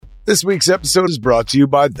This week's episode is brought to you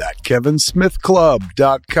by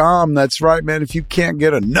ThatKevinSmithClub.com. That's right, man. If you can't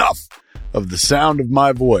get enough of the sound of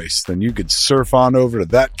my voice, then you could surf on over to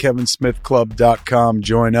ThatKevinSmithClub.com,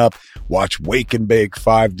 join up, watch Wake and Bake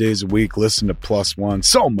 5 days a week, listen to Plus One,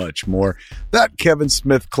 so much more.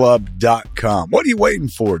 ThatKevinSmithClub.com. What are you waiting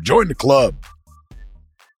for? Join the club.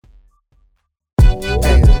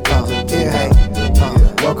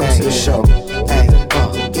 Welcome to the show.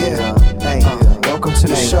 Welcome to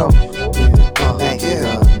the show.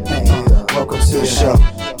 Welcome to the show.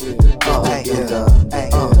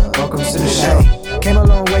 Welcome to the show. Came a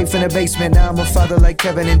long way from the basement. Now I'm a father like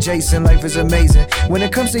Kevin and Jason. Life is amazing. When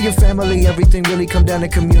it comes to your family, everything really come down to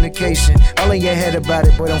communication. All in your head about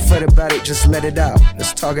it, boy, don't fret about it. Just let it out.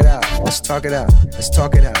 Let's talk it out. Let's talk it out. Let's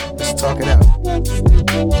talk it out. Let's talk it out.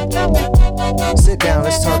 Sit down.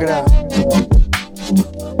 Let's talk it out.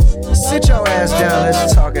 Sit your ass down,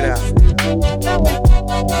 let's talk it out.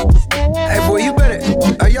 Hey boy, you better,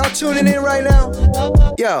 are y'all tuning in right now?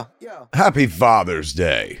 Yo. Happy Father's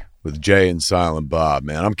Day with Jay and Silent Bob,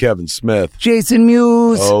 man. I'm Kevin Smith. Jason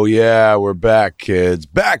Mewes. Oh yeah, we're back, kids.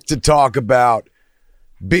 Back to talk about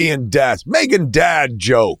being dads, making dad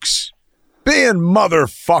jokes, being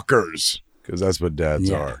motherfuckers, because that's what dads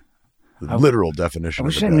are. The literal definition I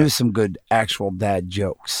wish of a I dad. knew some good actual dad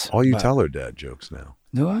jokes. All you tell her dad jokes now.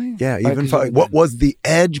 Do I? Yeah, even what was the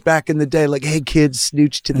edge back in the day? Like, hey, kids,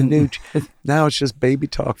 snooch to the nooch. Now it's just baby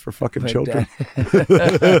talk for fucking children.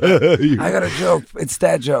 I got a joke. It's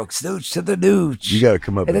dad joke. Snooch to the nooch. You got to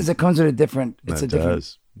come up. It comes with a different. It's a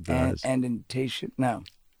different does. indentation. No.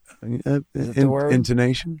 The word?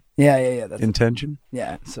 Intonation? Yeah. That's intention?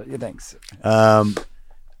 Yeah. So thanks.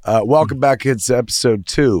 Welcome back, kids, to episode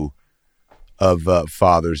 2 of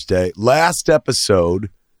Father's Day. Last episode,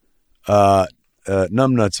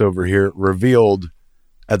 Numbnuts over here revealed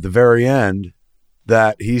at the very end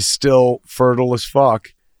that he's still fertile as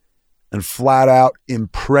fuck and flat out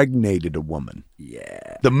impregnated a woman.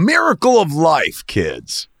 Yeah. The miracle of life,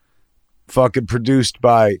 kids. Fucking produced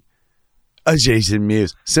by Jason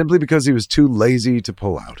Mewes, simply because he was too lazy to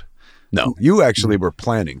pull out. No, you actually were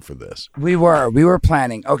planning for this. We were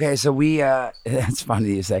planning. Okay, so that's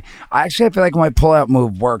funny you say. I feel like my pull-out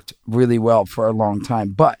move worked really well for a long time,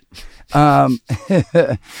 but welcome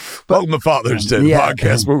to Father's Day, the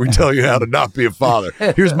podcast where we tell you how to not be a father.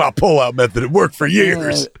 Here's my pull-out method. It worked for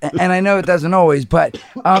years. And I know it doesn't always, but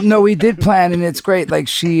no, we did plan, and it's great. Like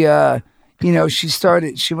she even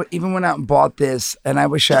went out and bought this, and I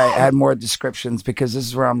wish I had more descriptions, because this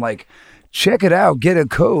is where I'm like, check it out, get a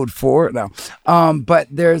code for it now. But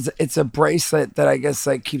it's a bracelet that I guess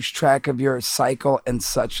like keeps track of your cycle and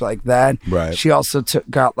such like that. Right. She also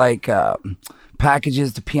got like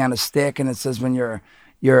packages to pee on a stick, and it says when your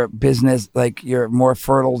business, like you're more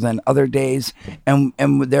fertile than other days, and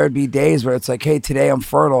there would be days where it's like, hey, today I'm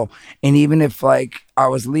fertile, and even if like I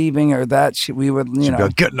was leaving or that, we would go,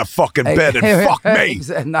 get in the fucking bed and fuck me.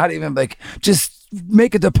 Not even like, just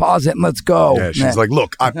make a deposit and let's go. Yeah, she's like,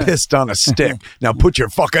 look, I pissed on a stick. Now put your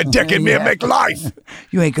fucking dick in me and make life.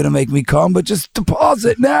 You ain't gonna make me come, but just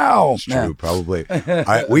deposit now. It's true, probably.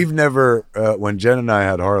 We've never, when Jen and I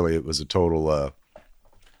had Harley, it was a total,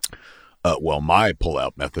 my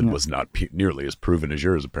pull-out method was not nearly as proven as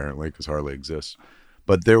yours, apparently, because Harley exists.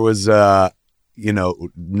 But there was, no,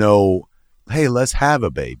 hey, let's have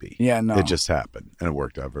a baby. Yeah, no. It just happened, and it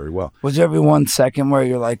worked out very well. Was there every 1 second where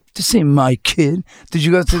you're like, this ain't my kid? Did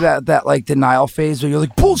you go through that like denial phase where you're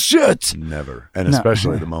like, bullshit? Never. And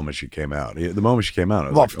especially the moment she came out. The moment she came out,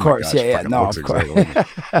 I was of course. Of course.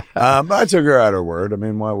 But I took her at her word. I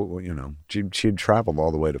mean, she'd traveled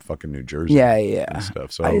all the way to fucking New Jersey. And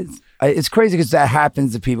stuff. So it's crazy because that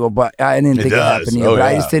happens to people, but I didn't think it happened to you. But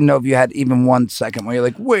I just didn't know if you had even 1 second where you're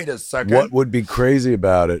like, wait a second. What would be crazy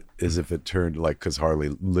about it is if it turned like, because Harley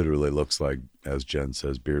literally looks like, as Jen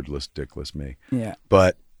says, beardless, dickless me. Yeah.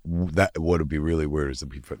 But that what would be really weird is that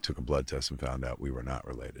we took a blood test and found out we were not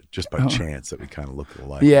related, just by chance that we kind of look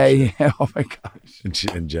alike. Yeah. Oh my gosh.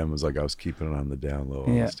 And Jen was like, I was keeping it on the down low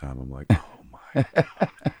all this time. I'm like, oh my.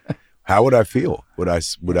 How would I feel? Would I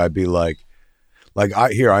be like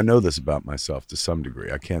I know this about myself to some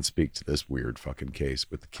degree. I can't speak to this weird fucking case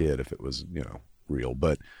with the kid if it was, real.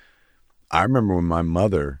 But I remember when my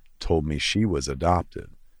mother told me she was adopted,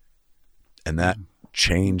 and that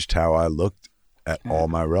changed how I looked at all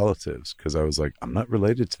my relatives, because I was like, I'm not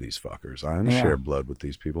related to these fuckers. I don't share blood with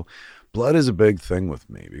these people. Blood is a big thing with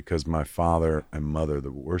me, because my father and mother,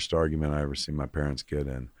 the worst argument I ever seen my parents get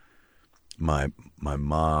in, my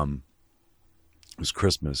mom, it was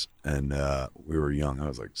Christmas, and we were young. I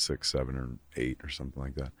was like 6, 7, or 8 or something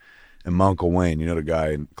like that. And my Uncle Wayne, you know the guy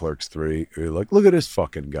in Clerks 3? You're like, look at this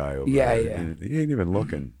fucking guy over there. Yeah. He ain't even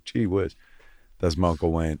looking. Gee whiz. That's my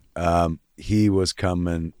Uncle Wayne. He was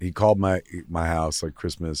coming. He called my house like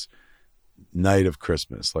Christmas, night of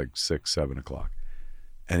Christmas, like 6, 7 o'clock.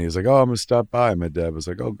 And he was like, oh, I'm going to stop by. My dad was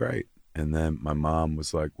like, oh, great. And then my mom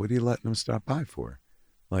was like, what are you letting him stop by for?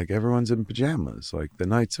 Like, everyone's in pajamas. Like, the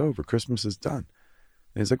night's over. Christmas is done.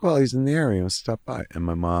 And he's like, well, he's in the area. He wants to stop by. And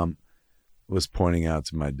my mom was pointing out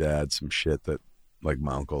to my dad some shit that, like,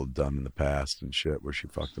 my uncle had done in the past and shit where she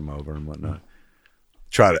fucked him over and whatnot.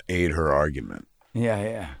 Try to aid her argument.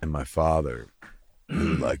 Yeah. And my father,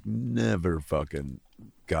 who, like, never fucking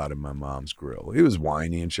got in my mom's grill. He was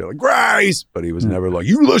whiny and shit, like, Grace! But he was never like,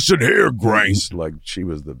 you listen here, Grace! Like, she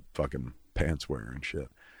was the fucking pants wearer and shit.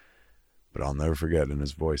 But I'll never forget in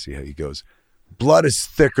his voice, he goes, blood is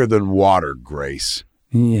thicker than water, Grace.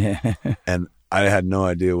 Yeah. And I had no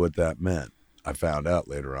idea what that meant. I found out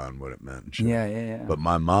later on what it meant and shit. Yeah. But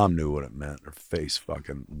my mom knew what it meant. Her face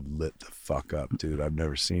fucking lit the fuck up, dude. I've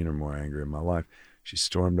never seen her more angry in my life. She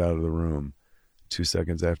stormed out of the room 2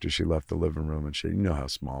 seconds after she left the living room and shit. You know how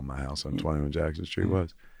small my house on 21 Jackson Street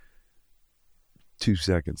was. 2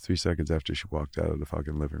 seconds, 3 seconds after she walked out of the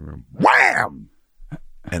fucking living room. Wham!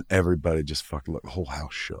 And everybody just fucking looked. The whole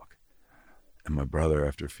house shook. And my brother,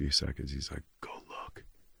 after a few seconds, he's like, go look.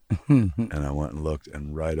 And I went and looked,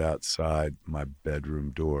 and right outside my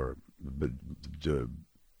bedroom door, the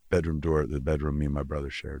bedroom me and my brother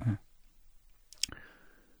shared,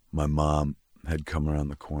 my mom had come around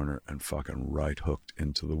the corner and fucking right hooked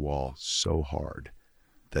into the wall so hard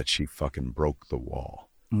that she fucking broke the wall.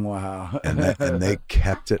 Wow. And they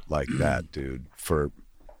kept it like that, dude,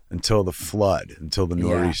 until the flood, until the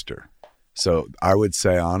nor'easter. So I would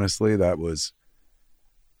say, honestly, that was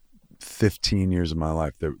 15 years of my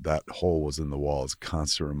life. That hole was in the wall as a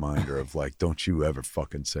constant reminder of, like, don't you ever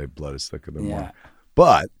fucking say blood is thicker than water.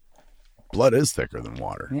 But blood is thicker than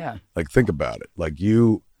water. Yeah. Like, think about it. Like,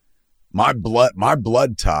 my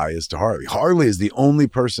blood tie is to Harley. Harley is the only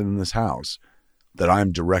person in this house that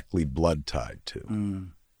I'm directly blood tied to.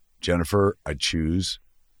 Jennifer, I choose.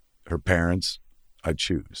 Her parents, I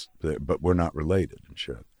choose. But we're not related and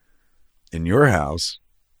shit. In your house,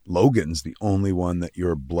 Logan's the only one that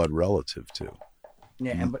you're a blood relative to.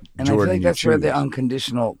 Yeah, and I feel like that's where the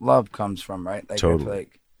unconditional love comes from, right? Like, totally.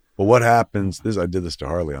 Well, what happens, I did this to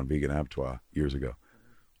Harley on Vegan Abattoir years ago.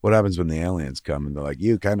 What happens when the aliens come and they're like,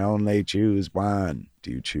 you can only choose one?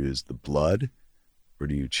 Do you choose the blood or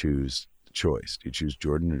do you choose the choice? Do you choose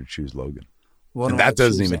Jordan or do you choose Logan? And that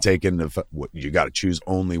doesn't even take into what you got to choose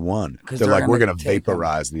only one. They're like, we're going to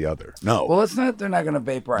vaporize the other. No. Well, it's not. They're not going to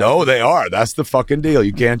vaporize. No, they are. That's the fucking deal.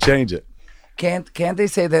 You can't change it. Can't they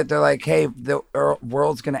say that they're like, hey, the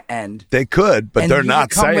world's going to end? They could, but they're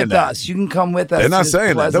not saying that. You can come with us. They're not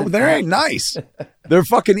saying that. They ain't nice. They're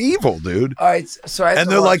fucking evil, dude. All right, so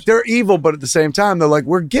they're like, they're evil, but at the same time, they're like,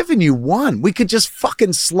 we're giving you one. We could just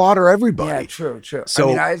fucking slaughter everybody. Yeah, true.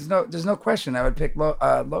 So, I mean, there's no question. I would pick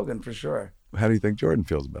Logan for sure. How do you think Jordan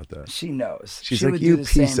feels about that? She knows. She's like, you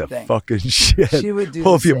piece of fucking shit. She would do.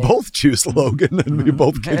 Well, if you both choose Logan, then you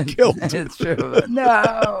both get killed. It's true.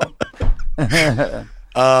 No.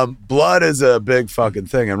 Blood is a big fucking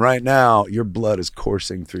thing, and right now your blood is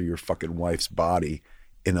coursing through your fucking wife's body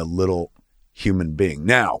in a little human being.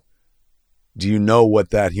 Now, do you know what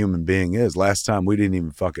that human being is? Last time we didn't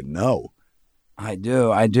even fucking know. I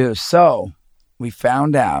do. So we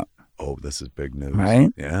found out. Oh, this is big news, right?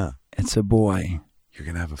 Yeah, it's a boy. You're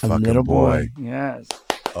gonna have a fucking little boy. boy. Yes.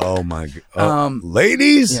 Oh my God.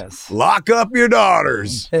 Ladies, yes. Lock up your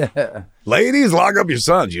daughters. Ladies, lock up your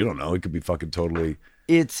sons. You don't know. He could be fucking totally.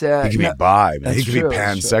 He could be bi. Man. He could be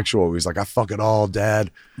pansexual. He's like, I fuck it all, Dad.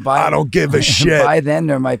 I don't give a shit. By then,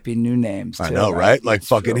 there might be new names, too. I know, right? Like,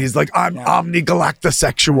 fucking, he's like, I'm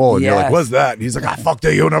omnigalactosexual. And you're like, what's that? And he's like, I fuck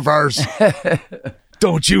the universe.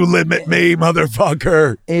 Don't you limit me,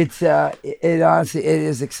 motherfucker. It honestly, it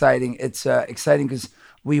is exciting. It's exciting because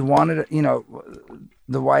we wanted,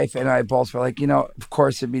 the wife and I both were like, of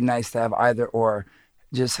course it'd be nice to have either or.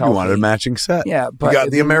 Just healthy. You wanted a matching set. Yeah, but you got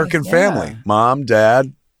the American family: mom,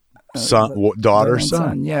 dad, son, daughter,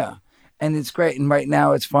 son. Yeah, and it's great. And right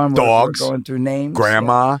now it's fun. Dogs, we're going through names.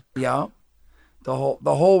 Grandma. Yeah. The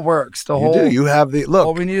whole works. You have the look.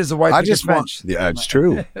 All we need is a white picket fence. Yeah, it's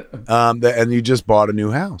true. And you just bought a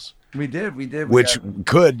new house. We did. Which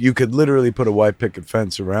you could literally put a white picket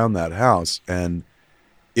fence around that house, and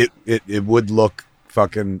it would look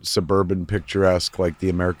fucking suburban, picturesque, like the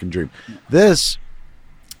American dream. This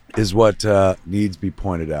is what needs to be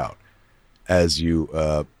pointed out as you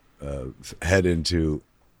head into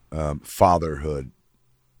fatherhood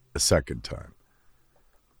a second time.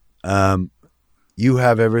 you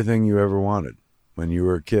have everything you ever wanted. When you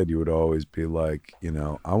were a kid, you would always be like, you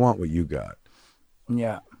know, I want what you got.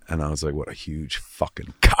 Yeah. And I was like, what a huge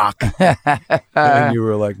fucking cock. And you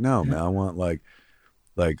were like, no, man, I want like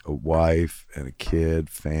a wife and a kid,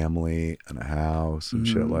 family and a house and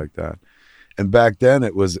shit like that. And back then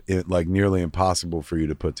it was like nearly impossible for you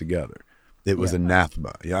to put together. It was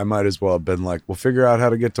anathema. Yeah, I might as well have been like, well, figure out how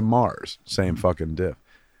to get to Mars. Same fucking diff.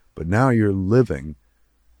 But now you're living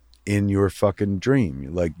in your fucking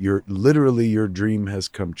dream. Like you're literally, your dream has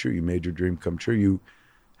come true. You made your dream come true. You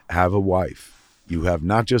have a wife. You have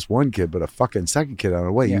not just one kid, but a fucking second kid on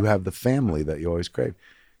the way. Yeah. You have the family that you always crave.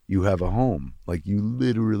 You have a home. Like you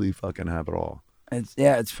literally fucking have it all.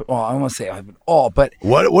 Well, I won't say I have it all, but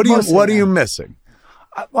what are you missing?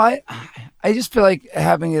 I just feel like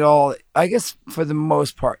having it all, I guess for the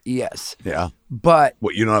most part, yes. Yeah. But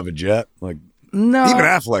what, you don't have a jet? Like no. Even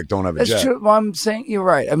Affleck don't have a jet. That's true. Well, I'm saying you're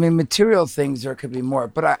right. I mean, material things, there could be more,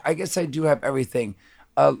 but I guess I do have everything.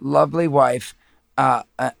 A lovely wife,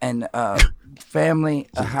 and family,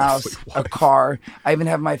 a house, a car. I even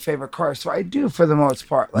have my favorite car. So I do for the most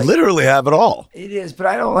part. Like, literally have it all. It is, but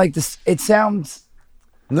I don't like this. It sounds...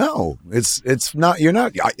 No, it's not. You're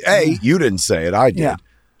not. A, you didn't say it. I did. Yeah.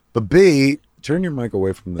 But B, turn your mic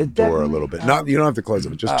away from the door a little bit. Not, you don't have to close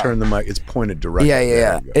it. Just turn the mic. It's pointed directly.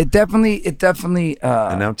 Yeah. It definitely.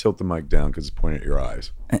 And now tilt the mic down because it's pointed at your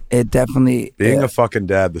eyes. It definitely. Being a fucking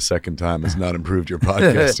dad the second time has not improved your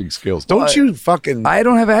podcasting skills. Don't you fucking. I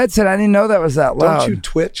don't have a headset. I didn't know that was that loud. Don't you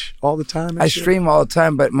twitch all the time? I stream all the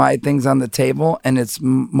time, but my thing's on the table and it's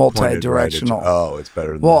multi-directional. Right it's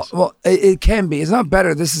better than this. Well, it can be. It's not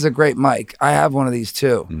better. This is a great mic. I have one of these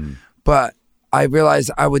too. But I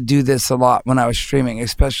realized I would do this a lot when I was streaming,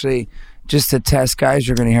 especially just to test guys.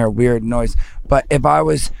 You're going to hear a weird noise. But if I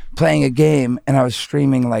was playing a game and I was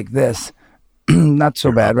streaming like this, not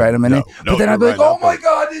so bad, right? But then I'd be like, "Oh my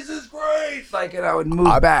god, this is great!" Like, and I would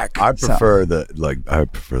move back. I prefer I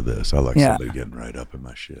prefer this. I like somebody getting right up in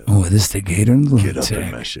my shit. Oh, this is the Gator and the Lunatic. Get up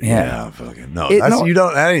in my shit. Yeah, fucking no.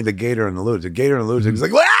 That ain't the Gator and the Lunatic. The Gator and the Lunatic is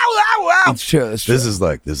like, wow, wow, wow. It's true. It's true. This is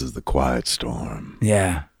the Quiet Storm.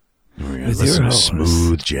 Yeah. We're gonna listen to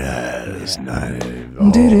smooth jazz. The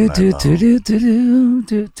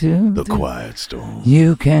Quiet Storm.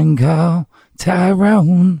 You can call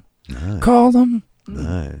Tyrone. Nice. Call them.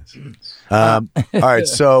 Nice. All right,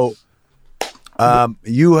 so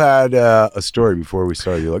you had a story before we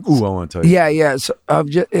started. You're like, ooh, I want to tell you. Yeah. So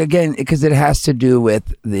again, because it has to do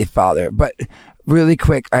with the father. But really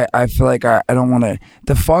quick, I feel like I don't want to.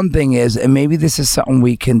 The fun thing is, and maybe this is something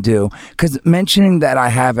we can do, because mentioning that I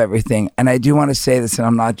have everything, and I do want to say this, and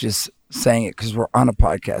I'm not just saying it because we're on a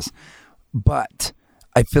podcast, but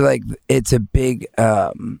I feel like it's a big...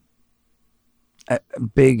 I'm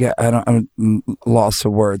lost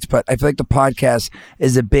of words, but I feel like the podcast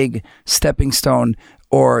is a big stepping stone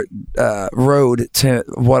or road to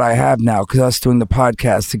what I have now, because I was doing the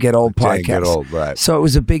podcast to get old podcast. Get old, right. So it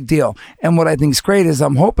was a big deal. And what I think is great is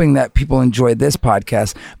I'm hoping that people enjoy this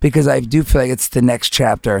podcast, because I do feel like it's the next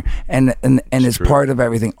chapter and it's part of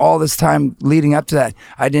everything. All this time leading up to that,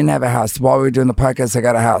 I didn't have a house. While we were doing the podcast, I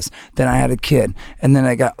got a house. Then I had a kid. And then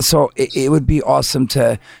it would be awesome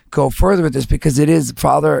to go further with this, because it is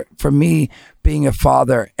for me, being a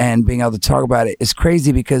father and being able to talk about it is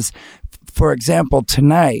crazy, because for example,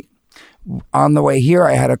 tonight on the way here,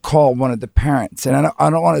 I had to call one of the parents, and I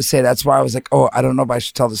don't want to say that's why I was like, oh, I don't know if I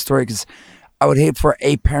should tell the story, because I would hate for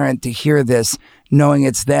a parent to hear this knowing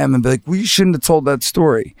it's them and be like, well, you shouldn't have told that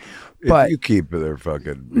story. But if you keep their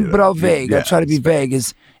fucking, but I'll vague. I'll try to be vague.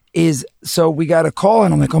 Is so we got a call,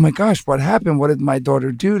 and I'm like, oh my gosh, what happened? What did my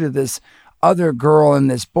daughter do to this other girl and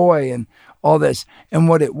this boy and all this? And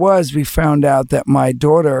what it was, we found out that my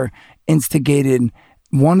daughter instigated.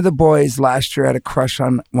 One of the boys last year had a crush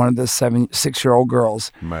on one of the 6-year-old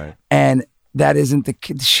girls. Right. And that isn't the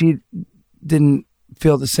kid. She didn't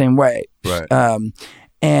feel the same way. Right.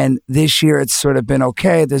 And this year it's sort of been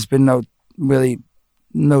okay. There's been no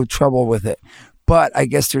trouble with it. But I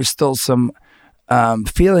guess there's still some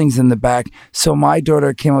feelings in the back. So my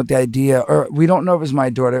daughter came up with the idea, or we don't know if it was my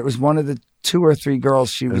daughter. It was one of the 2 or 3 girls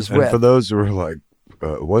she was with. And for those who are like,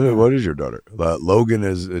 what is your daughter? Logan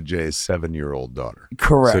is Jay's 7-year-old daughter.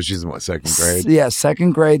 Correct. So she's in what, second grade? Yeah,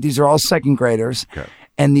 second grade. These are all second graders. Okay.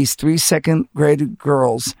 And these 3 second grade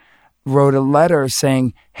girls wrote a letter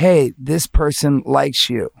saying, hey, this person likes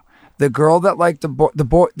you. The girl that liked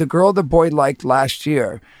the girl the boy liked last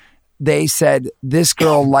year, they said, this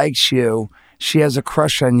girl likes you. She has a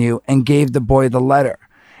crush on you, and gave the boy the letter.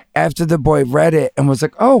 After the boy read it and was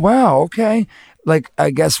like, oh, wow, okay. like,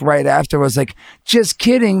 I guess right after was like, just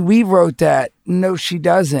kidding. We wrote that. No, she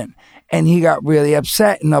doesn't. And he got really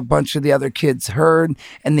upset, and a bunch of the other kids heard,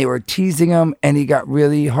 and they were teasing him, and he got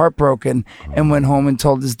really heartbroken and went home and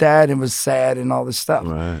told his dad and was sad and all this stuff.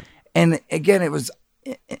 Right. And again, it was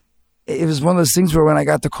one of those things where when I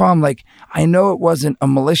got the call, I'm like, I know it wasn't a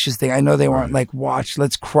malicious thing. I know they weren't like, watch,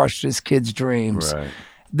 let's crush this kid's dreams. Right.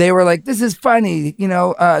 They were like, this is funny,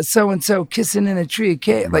 so-and-so kissing in a tree,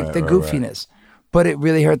 like the goofiness. But it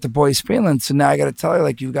really hurt the boy's feelings. So now I got to tell her,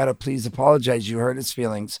 like, you got to please apologize. You hurt his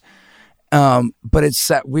feelings. But it's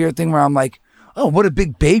that weird thing where I'm like, oh, what a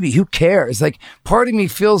big baby. Who cares? Like, part of me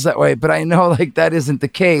feels that way, but I know like that isn't the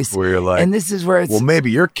case. Where you're like, and this is where it's, well, maybe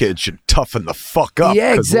your kid should toughen the fuck up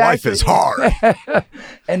because life is hard.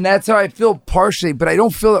 And that's how I feel partially, but I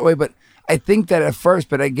don't feel that way. But I think that at first,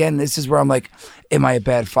 but again, this is where I'm like, am I a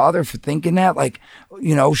bad father for thinking that? Like,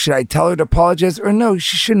 should I tell her to apologize? Or no,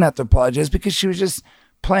 she shouldn't have to apologize because she was just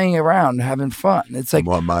playing around, having fun. It's like,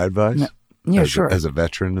 want my advice? No, yeah, sure. As a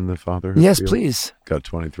veteran in the fatherhood yes, field? please. Got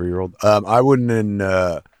a 23-year-old. I wouldn't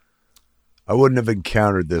have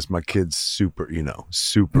encountered this. My kid's super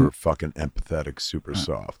fucking empathetic, super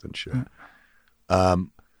soft and shit.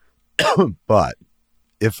 But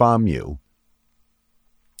if I'm you,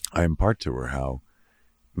 I impart to her how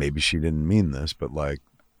maybe she didn't mean this, but like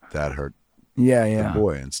that hurt the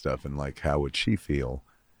boy and stuff. And like, how would she feel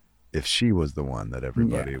if she was the one that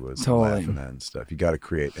everybody was laughing at and stuff? You got to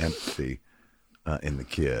create empathy in the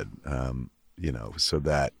kid, so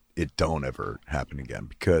that it don't ever happen again,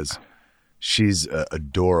 because she's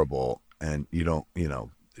adorable, and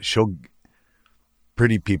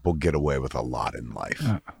pretty people get away with a lot in life,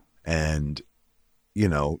 and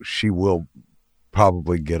she will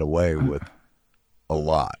probably get away with a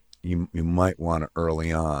lot. You might want to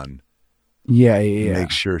early on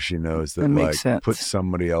make sure she knows that like, sense. Put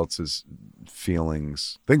somebody else's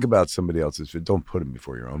feelings, think about somebody else's, don't put them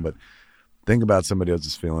before your own, but think about somebody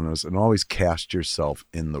else's feelings, and always cast yourself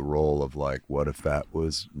in the role of like, what if that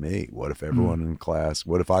was me? What if everyone in class,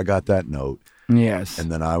 what if I got that note? Yes.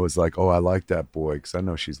 And then I was like, oh, I like that boy, because I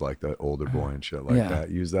know she's like that older boy and shit like that.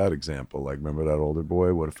 Use that example. Like, remember that older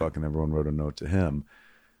boy? What if fucking everyone wrote a note to him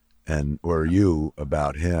or you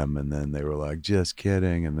about him? And then they were like, just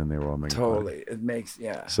kidding. And then they were all making fun. It makes,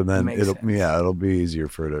 So then it'll be easier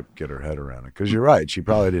for her to get her head around it. Because you're right. She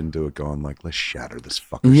probably didn't do it going like, let's shatter this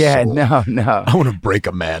fucking soul. No. I want to break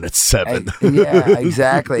a man at 7.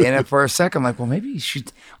 Exactly. And for a second, I'm like, well, maybe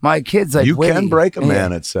my kid's like, you can break a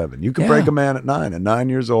man at 7. You can break a man at 9. At 9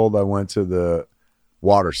 years old, I went to the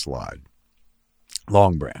water slide.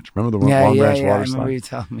 Long Branch. Remember the Long Branch water slide? I remember you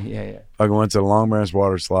telling me. I went to the Long Branch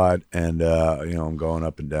water slide, and I'm going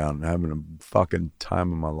up and down and having a fucking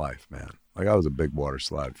time of my life, man. Like, I was a big water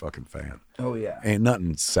slide fucking fan. Oh yeah. Ain't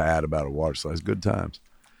nothing sad about a water slide. It's good times.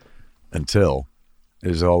 Until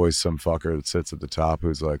there's always some fucker that sits at the top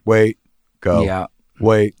who's like, wait, go. Yeah.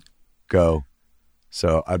 Wait, go.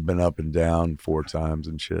 So I'd been up and down 4 times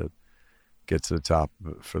and shit. Get to the top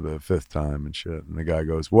for the 5th time and shit. And the guy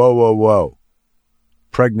goes, whoa, whoa, whoa.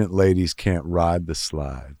 Pregnant ladies can't ride the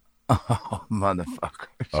slide. Oh, motherfucker.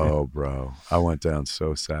 Oh, bro. I went down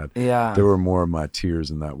so sad. Yeah. There were more of my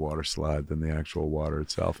tears in that water slide than the actual water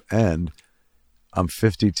itself. And I'm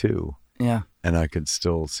 52. Yeah. And I could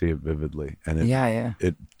still see it vividly. And it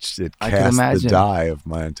cast the die of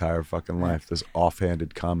my entire fucking life. This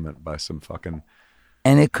offhanded comment by some fucking...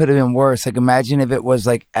 And it could have been worse. Like, imagine if it was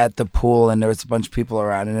like at the pool and there was a bunch of people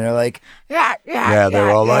around and they're like, they're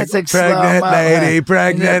all like, pregnant lady,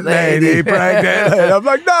 pregnant lady, pregnant lady. I'm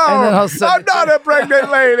like, no, I'm not a pregnant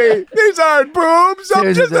lady. These aren't boobs.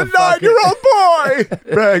 I'm just a 9-year-old boy.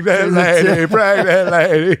 Pregnant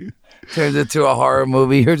lady. Turns into a horror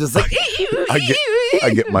movie. You're just like,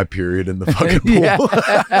 I get my period in the fucking pool.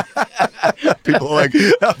 People are like,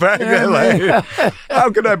 pregnant lady.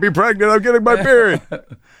 How can I be pregnant? I'm getting my period.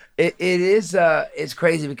 It's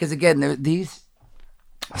crazy because again, these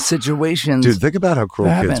situations. Dude, think about how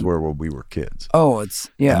cruel kids were when we were kids. Oh, And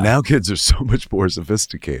now kids are so much more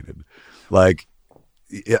sophisticated. Like,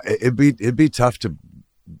 it'd be tough to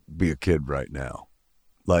be a kid right now.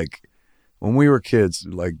 Like, when we were kids,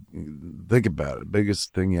 like, think about it. The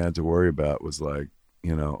biggest thing you had to worry about was like,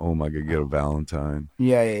 oh, am I going to get a Valentine?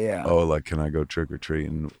 Yeah. Oh, like, can I go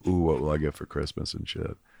trick-or-treating? Ooh, what will I get for Christmas and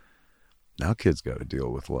shit? Now kids got to deal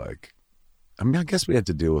with like, I guess we had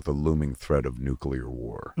to deal with a looming threat of nuclear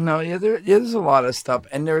war. No, there's a lot of stuff.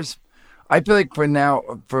 And I feel like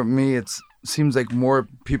for me, it seems like more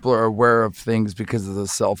people are aware of things because of the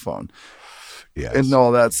cell phone. Yes. And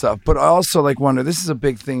all that stuff. But I also wonder, this is a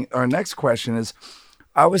big thing. Our next question is,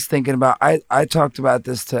 I was thinking about, I talked about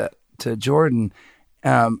this to to Jordan.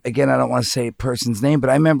 Again, I don't want to say a person's name, but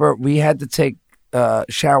I remember we had to take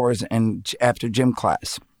showers after gym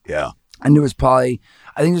class. Yeah. And there was I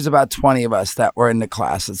think there's about 20 of us that were in the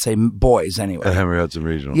class, let's say boys anyway. At Henry Hudson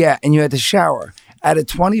Regional. Yeah, and you had to shower. Out of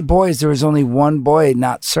 20 boys, there was only one boy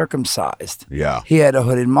not circumcised. Yeah. He had a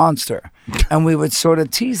hooded monster. And we would sort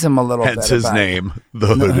of tease him a little bit. Hence his name, the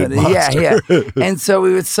hooded monster. Yeah. And so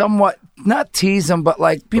we would somewhat, not tease him, but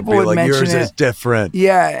like people would mention yours is different.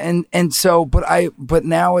 Yeah, and so, but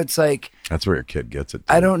now it's like. That's where your kid gets it.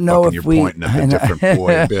 I don't know if you're we. pointing at the different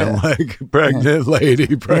boy, being like, pregnant lady.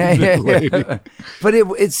 But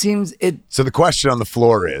it seems it. So the question on the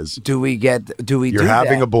floor is: You're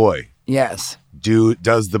having a boy. Yes.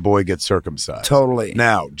 Does the boy get circumcised? Totally.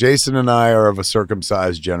 Now, Jason and I are of a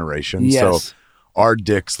circumcised generation, yes. so our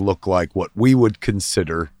dicks look like what we would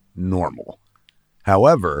consider normal.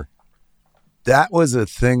 However, that was a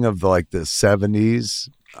thing of like the 70s,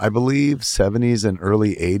 I believe, 70s and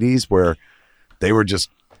early 80s, where they were just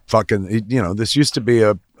fucking, this used to be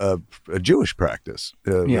a Jewish practice.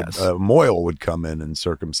 Yes. A mohel would come in and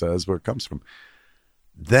circumcise where it comes from.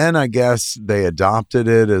 Then I guess they adopted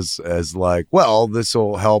it as like, well, this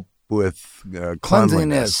will help with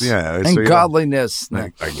cleanliness. Yeah. And godliness.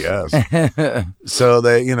 I guess. So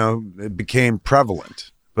they, it became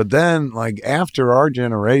prevalent. But then like after our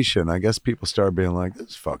generation, I guess people started being like, this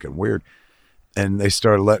is fucking weird. And they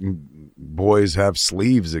started letting boys have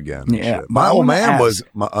sleeves again. Yeah. My old man was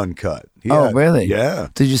uncut. Really? Yeah.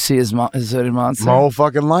 Did you see his hooded monster? My whole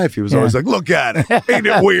fucking life. He was always like, look at it. Ain't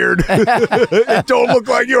it weird? It don't look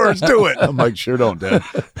like yours. Do it. I'm like, sure don't, Dad.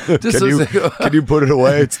 Can you put it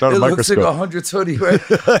away? It's not a microscope. It looks like a hundreds hoodie, right?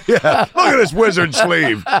 Yeah. Look at this wizard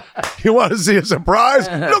sleeve. You want to see a surprise?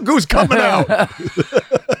 Look who's coming out.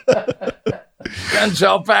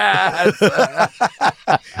 Gunshot pass.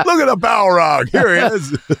 Look at the Balrog. Here he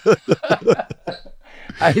is.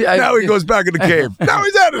 Now he goes back in the cave. Now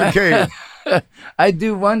he's out of the cave. I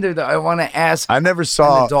do wonder, though. I want to ask. I never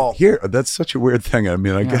saw here. That's such a weird thing. I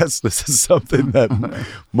mean, I guess this is something that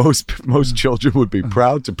most children would be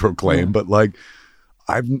proud to proclaim. But like,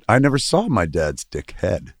 I never saw my dad's dick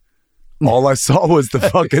head. All I saw was the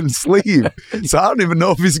fucking sleeve. So I don't even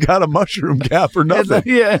know if he's got a mushroom cap or nothing.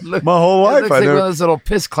 My whole life. It looks like one of those little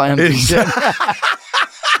piss clams.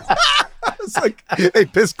 It's like, hey,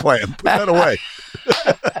 piss clam, put that away.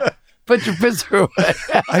 Put your pisser away.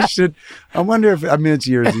 I wonder if, it's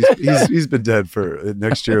years. He's been dead for,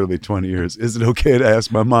 next year it'll be 20 years. Is it okay to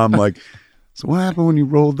ask my mom, like, so what happened when you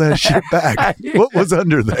rolled that shit back? What was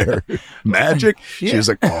under there? Magic? She was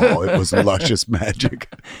like, oh, it was luscious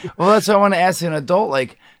magic. Well, that's what I want to ask an adult,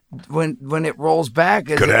 like, when it rolls back,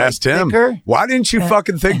 could have asked him. Why didn't you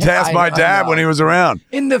fucking think to ask my dad when he was around?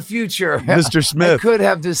 In the future, Mr. Smith, I could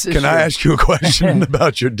have this issue. Can I ask you a question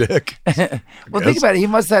about your dick? Well, think about it. He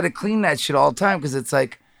must have had to clean that shit all the time because it's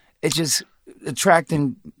like it's just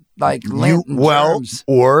attracting like lint and germs.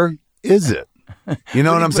 Or is it? You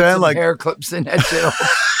know what I'm saying? Like hair clips in that shit.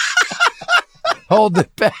 Hold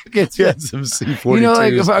it back. It's some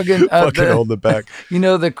C-42s. Like fucking hold it back.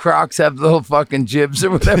 The Crocs have little fucking jibs or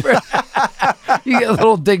whatever. You get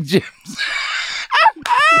little dick jibs.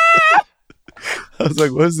 I was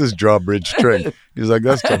like, what is this drawbridge string? He's like,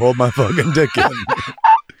 that's to hold my fucking dick in.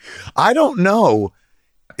 I don't know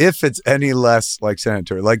if it's any less like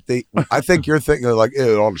sanitary. Like I think you're thinking like,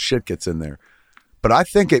 ew, all the shit gets in there. But I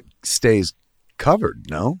think it stays covered,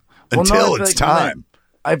 until it's time.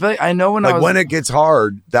 I know when when it gets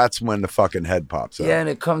hard, that's when the fucking head pops out. Yeah, and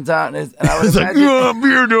it comes out, and I would it's imagine, like,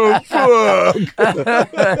 oh,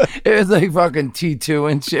 fuck. It was like fucking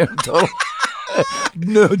T2 and shit.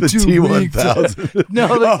 No, the T1000. No,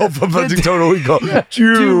 the Total Recall.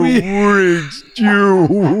 Jew rigs.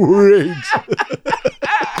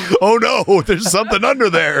 Oh no, there's something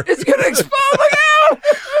under there. It's gonna explode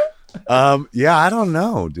out. Yeah, I don't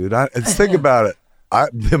know, dude. Think about it.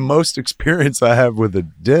 The most experience I have with a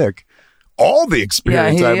dick, all the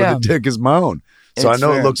experience I have with a dick is my own. So I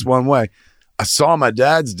know it looks one way. I saw my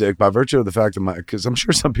dad's dick by virtue of the fact that because I'm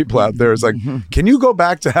sure some people out there is like, can you go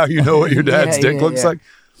back to how you know what your dad's dick looks like?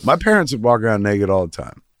 My parents would walk around naked all the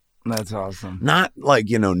time. That's awesome. Not like,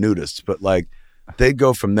 nudists, but like they'd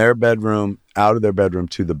go from their bedroom out of their bedroom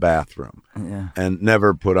to the bathroom and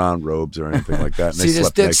never put on robes or anything like that. And See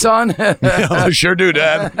this dick, son? I sure do,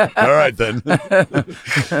 Dad. All right, then.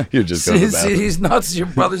 You just go to the bathroom. See these nuts? Your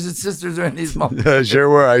brothers and sisters are in these months. Sure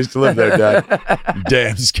were. I used to live there, Dad.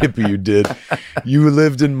 Damn, Skippy, you did. You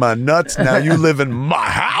lived in my nuts. Now you live in my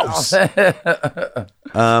house. But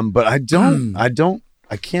I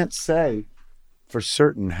can't say for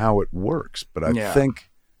certain how it works, but I think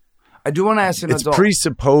I do want to ask an it's adult.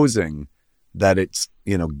 presupposing that it's,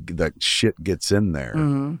 that shit gets in there.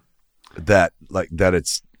 Mm-hmm. That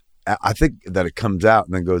it's, I think that it comes out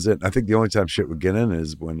and then goes in. I think the only time shit would get in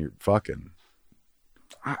is when you're fucking.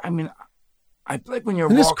 I mean, I feel like when you're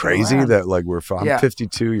Isn't walking this crazy around, that I'm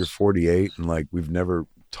 52, you're 48, and like we've never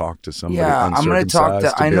talked to somebody I'm going to talk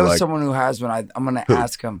to, I know like, someone who has one. I'm going to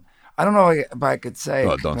ask him. I don't know if I could say.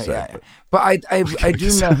 Oh, don't say it. But I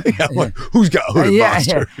do know. Like, who's got hooded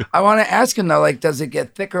monster? Yeah. I want to ask him though, like, does it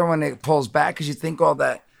get thicker when it pulls back? Because you think all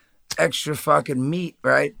that extra fucking meat,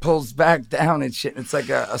 right, pulls back down and shit. It's like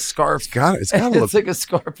a scarf. It's gotta look. It's like a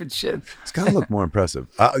scarf and shit. It's got to look more impressive.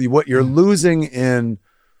 What you're losing in,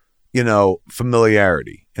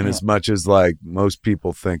 familiarity, and as much as like most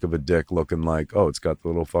people think of a dick looking like, oh, it's got the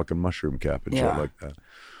little fucking mushroom cap and shit like that.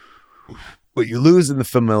 But you lose in the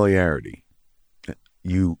familiarity.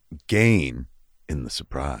 You gain in the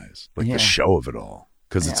surprise, like the show of it all.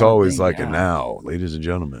 Because it's always and now, ladies and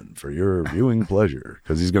gentlemen, for your viewing pleasure,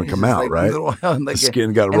 because he's going to come out, right? The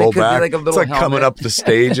skin got to roll back. It's like coming up the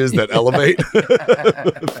stages that elevate.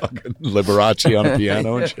 Fucking Liberace on a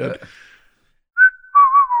piano and shit.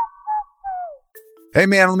 Hey,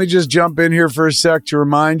 man, let me just jump in here for a sec to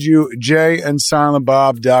remind you,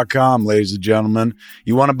 jayandsilentbob.com, ladies and gentlemen.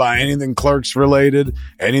 You want to buy anything Clerks related,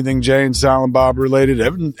 anything Jay and Silent Bob related,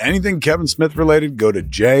 anything Kevin Smith related, go to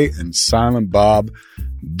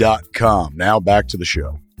jayandsilentbob.com. Now back to the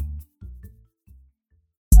show.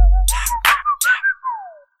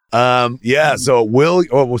 So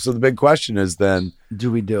the big question is then, do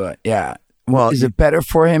we do it? Yeah. Well, is it better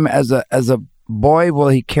for him as a boy? Will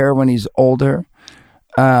he care when he's older?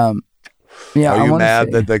 Are you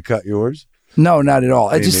mad that they cut yours? No, not at all.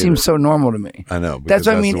 It just seems so normal to me. I know. That's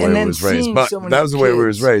what I mean. And then seeing so many that was the way we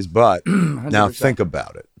was raised. But now think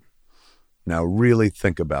about it. Now really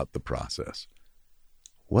think about the process.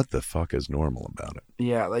 What the fuck is normal about it?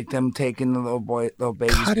 Yeah, like them taking the little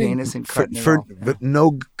baby's penis and cutting it off. But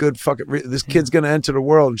no good fucking this kid's gonna enter the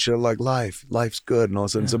world and shit like life's good, and all of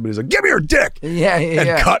a sudden somebody's like, "Give me your dick!"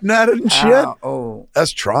 And cutting at it and shit.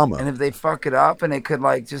 That's trauma. And if they fuck it up, and they could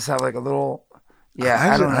like just have like a little,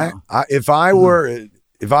 I don't know. If I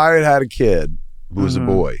had a kid who was a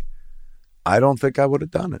boy, I don't think I would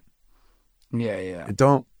have done it. Yeah. I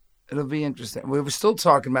don't. It'll be interesting. We were still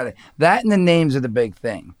talking about it. That and the names are the big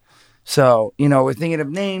thing. So, we're thinking of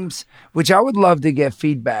names, which I would love to get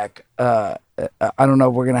feedback. I don't know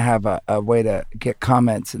if we're going to have a way to get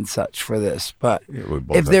comments and such for this, but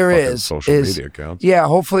if there is, social media accounts. Yeah,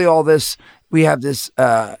 hopefully all this, we have this,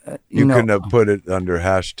 you can put it under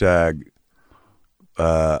hashtag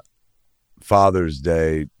Father's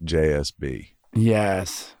Day JSB.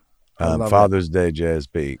 Yes. Father's Day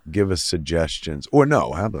JSB. Give us suggestions. Or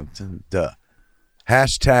no, how about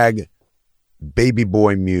hashtag Baby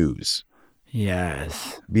Boy Mewes.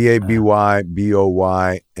 Yes.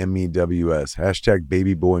 BABYBOYMEWS. Hashtag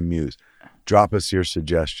Baby Boy Mewes. Drop us your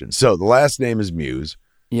suggestions. So the last name is Mewes.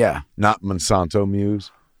 Yeah. Not Monsanto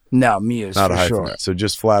Mewes. No, Mewes. Not for sure. So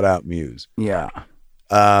just flat out Mewes. Yeah.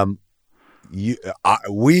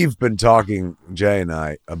 We've been talking, Jay and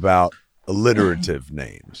I, about alliterative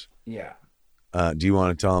names. Yeah. Do you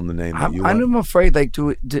want to tell them the name that you want? I'm afraid, like,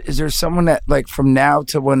 is there someone that, like, from now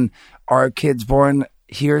to when our kid's born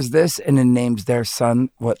hears this and then names their son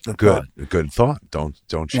what the good thought. Don't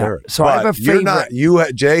share it. So I have a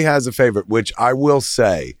favorite. Jay has a favorite, which I will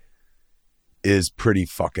say is pretty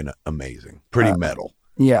fucking amazing. Pretty metal.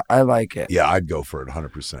 Yeah, I like it. Yeah, I'd go for it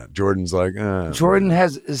 100%. Jordan's like, Jordan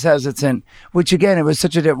has its in, which again, it was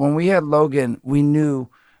such a when we had Logan, we knew,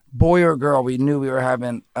 boy or girl, we knew we were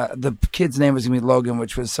having the kid's name was gonna be Logan,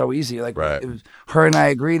 which was so easy. Like it was, her and I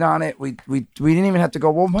agreed on it. We didn't even have to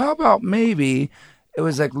go, well, how about maybe? It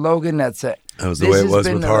was like Logan. That's it. That was the way it was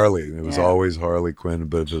with Harley. It was always Harley Quinn,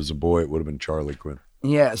 but if it was a boy, it would have been Charlie Quinn.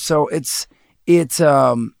 Yeah. So it's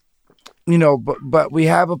but we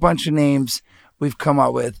have a bunch of names we've come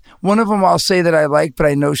up with. One of them I'll say that I like, but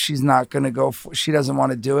I know she's not going to go for, she doesn't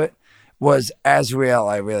want to do it, was Azrael.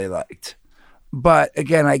 I really liked. But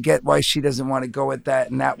again, I get why she doesn't want to go with that,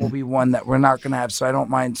 and that will be one that we're not going to have. So I don't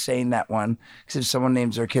mind saying that one, because if someone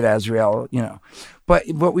names their kid Azrael, But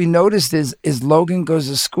what we noticed is Logan goes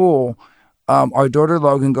to school. Our daughter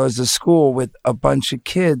Logan goes to school with a bunch of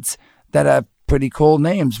kids that have pretty cool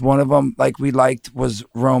names. One of them, like we liked, was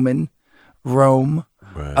Rome.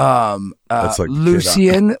 Right. That's like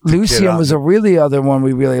Lucian. Lucian was a really other one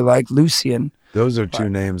we really liked. Lucian. Those are two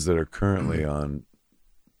names that are currently on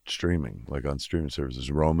streaming, like on streaming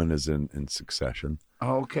services. Roman is in Succession.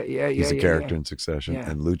 Oh, okay, yeah. He's a character in Succession,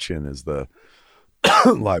 and Lucian is the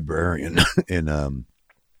librarian in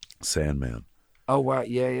Sandman. Oh wow,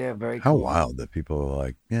 yeah, very How cool. wild that people are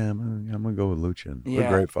like, yeah, I'm gonna go with Luchin. What Yeah. a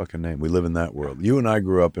great fucking name. We live in that world. You and I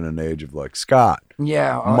grew up in an age of like Scott,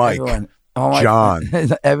 Yeah, Mike, everyone. John,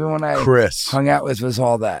 Everyone I Chris. hung out with was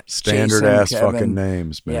all that Standard Jason, ass Kevin. fucking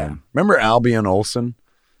names, man. Yeah. Remember Albion Olsen?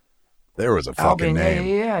 There was a fucking Albion,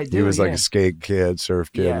 name. yeah, I do. He was like yeah. a skate kid,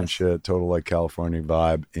 surf kid and Yes. shit. Total like California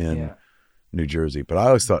vibe in Yeah. New Jersey. But I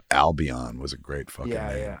always thought Albion was a great fucking Yeah,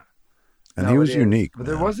 name. yeah. And No, he was it is. unique. But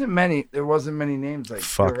man. there wasn't many names like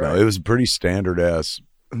Fuck you're no. right. It was a pretty standard ass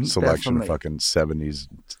selection Definitely. of fucking 70s,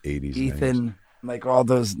 80s Ethan, names. like all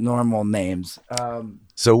those normal names.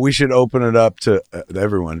 So we should open it up to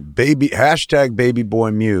everyone. Hashtag baby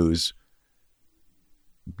boy Mewes.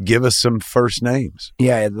 Give us some first names.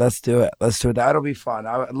 Yeah, let's do it. That'll be fun.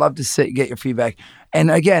 I'd love to get your feedback.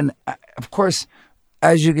 And again, of course,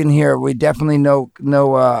 as you can hear, we definitely know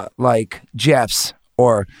like Jeff's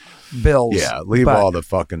or Bill's. Yeah, leave all the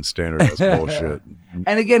fucking standard ass bullshit.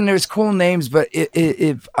 And again, there's cool names, but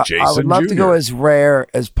if I Jason would love to go Jr. as rare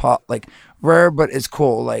as rare, but it's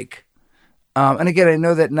cool. Like, and again, I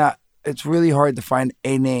know that it's really hard to find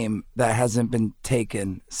a name that hasn't been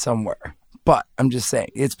taken somewhere. But I'm just saying,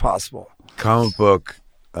 it's possible. Comic book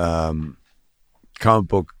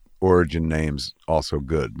origin names also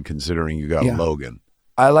good, considering you got Logan.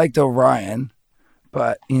 I liked Orion,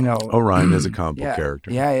 but Orion is a comic book character.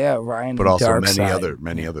 Yeah, Orion. But also Darkseid.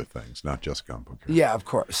 many other things, not just comic book characters. Yeah, of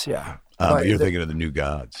course, yeah. But you're thinking of the New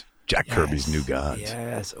Gods. Jack Kirby's New Gods.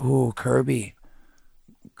 Yes. Ooh, Kirby.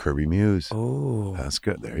 Kirby Mewes. Ooh. That's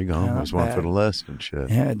good. There you go. Yeah, There's one bad. for the list and shit.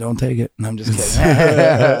 Yeah, don't take it. No, I'm just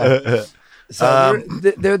kidding. So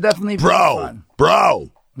they're definitely fun.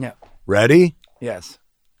 Bro. Yeah. Ready? Yes.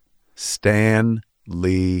 Stan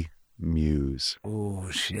Lee Mewes. Oh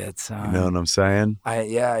shit, son. You know what I'm saying?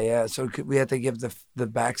 Yeah. So we have to give the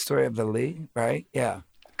backstory of the Lee, right? Yeah.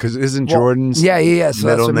 Because isn't Jordan's So middle that's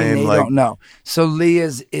what I mean. name They like don't know. So Lee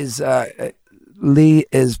is Lee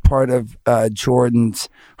is part of Jordan's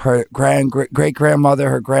her great grandmother,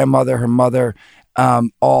 her grandmother, her mother.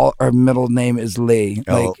 All her middle name is Lee,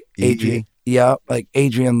 like Adrian. Yeah, like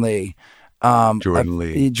Adrian Lee. Jordan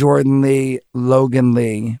Lee. Jordan Lee, Logan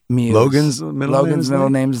Lee, Mewes. Logan's middle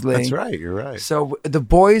name is Lee. That's right. You're right. So the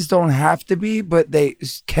boys don't have to be, but they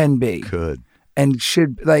can be. Could. And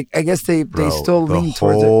should, like, I guess they still lean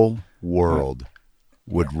towards it. The whole world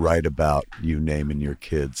would write about you naming your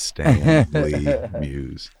kids Stan Lee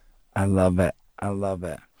Mewes. I love it.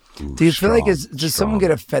 Ooh, Do you feel like does someone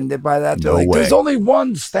get offended by that? No They're like, way. there's only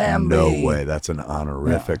one Stan Lee. No way. That's an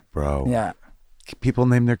honorific, bro. Yeah. People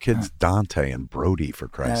name their kids Dante and Brody, for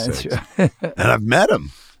Christ's Yeah, sake. And I've met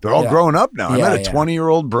them. They're all grown up now. I Yeah, met a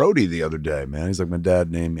 20-year-old Brody the other day, man. He's like, my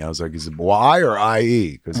dad named me. I was like, is it Y or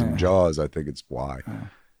IE? Because in Jaws, I think it's Y.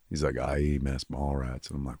 He's like, IE, Mass Mallrats.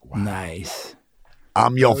 And I'm like, wow. Nice.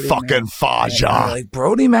 I'm your Brody fucking man. Faja. Yeah, like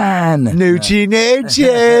Brody man. Noochie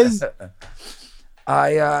nooches.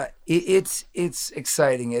 It's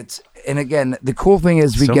exciting. And again, the cool thing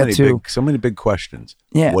is we get so many big questions.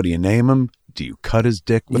 Yeah. What do you name him? Do you cut his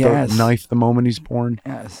dick with a knife the moment he's born?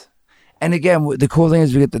 Yes. And again, the cool thing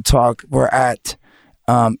is we get to talk. We're at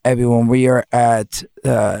everyone. We are at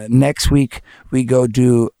next week. We go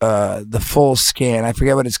do the full scan. I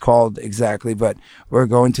forget what it's called exactly, but we're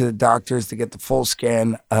going to the doctors to get the full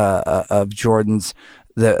scan of Jordan's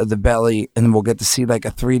the belly, and then we'll get to see like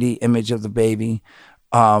a 3D image of the baby,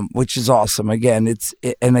 which is awesome. Again,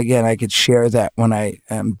 and again, I could share that when I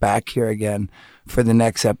am back here again for the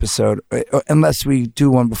next episode, unless we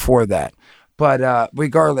do one before that. But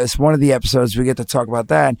regardless, one of the episodes we get to talk about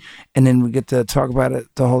that, and then we get to talk about it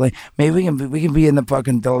the whole day. Maybe we can be in the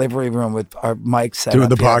fucking delivery room with our mic set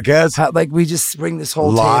doing up the here. podcast. Like we just bring this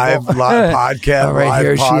whole live table. podcast, Right live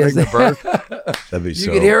here she potting is. the birth. That'd be You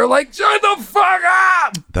so. could hear her like, shut the fuck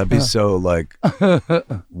up. That'd be so like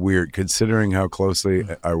weird, considering how closely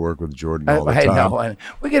I work with Jordan all the I time. know. And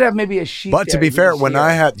we could have maybe a sheet. But to there be you fair, can when see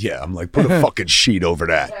I her. had, I'm like, put a fucking sheet over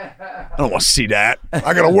that. I don't want to see that.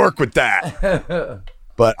 I got to work with that.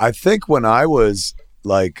 But I think when I was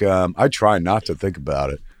like, I try not to think about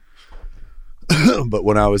it. But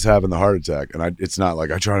when I was having the heart attack, and it's not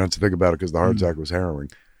like I try not to think about it because the heart attack was harrowing.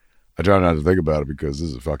 I try not to think about it because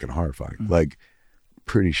this is fucking horrifying. Like,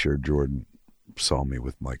 pretty sure Jordan saw me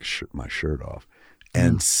with my shirt off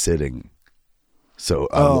and sitting. So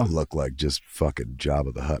I look like just fucking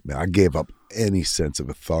Jabba the Hutt, man. I gave up any sense of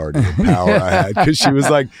authority and power I had because she was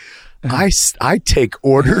like, I take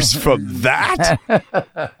orders from that.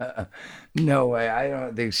 No way. I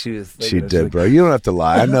don't think she was. She did, bro. You don't have to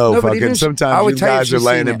lie. I know. No, but fucking even sometimes you tell you if guys are she's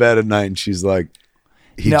laying seen in it. bed at night and she's like,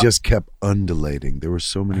 He just kept undulating. There were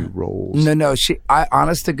so many rolls. No. I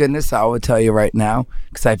honest to goodness, I would tell you right now,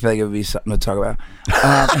 because I feel like it would be something to talk about.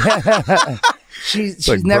 She's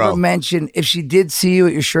like, never mentioned, if she did see you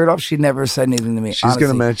with your shirt off, she never said anything to me. She's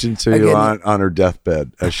going to mention to you on her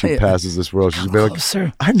deathbed as she passes this world. She's going to be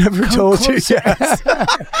like, I never told you. Yes.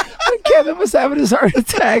 When Kevin was having his heart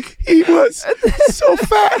attack, he was so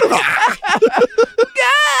fat.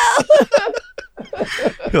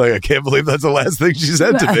 You're like, I can't believe that's the last thing she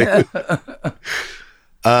said to me.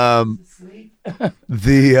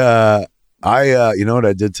 You know what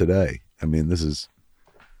I did today? I mean,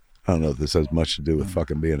 I don't know if this has much to do with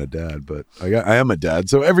fucking being a dad, but I am a dad,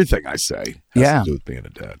 so everything I say has to do with being a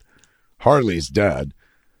dad. Harley's dad.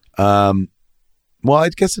 Well, I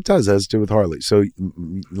guess it does. It has to do with Harley. So,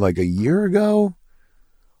 like a year ago,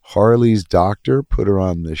 Harley's doctor put her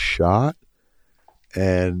on this shot,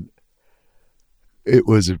 and it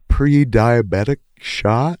was a pre-diabetic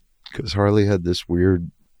shot because Harley had this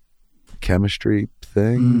weird chemistry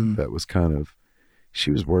thing that was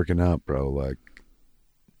she was working out, bro, like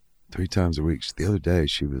 3 times a week. The other day,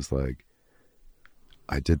 she was like,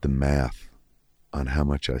 I did the math on how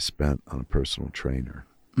much I spent on a personal trainer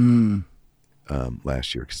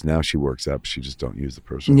last year, because now she works out, but she just don't use the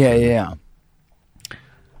personal trainer. Yeah.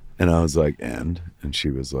 And I was like, and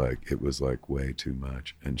she was like, it was like way too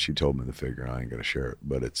much. And she told me the figure. I ain't gonna share it,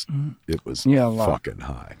 but it was fucking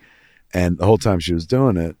high. And the whole time she was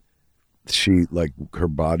doing it, she, like, her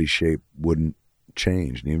body shape wouldn't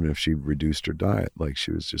change, and even if she reduced her diet, like,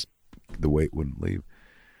 she was just, the weight wouldn't leave.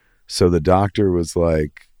 So the doctor was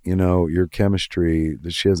like, you know, your chemistry,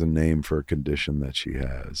 she has a name for a condition that she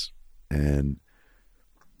has. And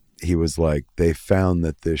he was like, they found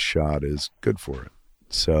that this shot is good for it.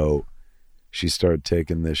 So she started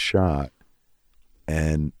taking this shot,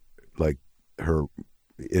 and like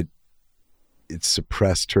it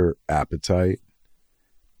suppressed her appetite,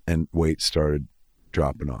 and weight started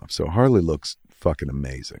dropping off. So Harley looks fucking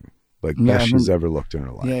amazing. Like, best she's ever looked in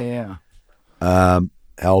her life. Yeah.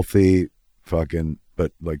 Healthy, fucking,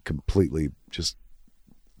 but like completely just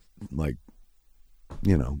like,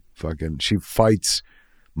 you know, fucking, she fights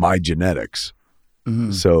my genetics.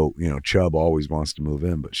 So, you know, Chubb always wants to move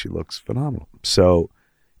in, but she looks phenomenal. So,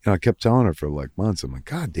 you know, I kept telling her for like months, I'm like,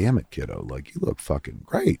 God damn it, kiddo. Like, you look fucking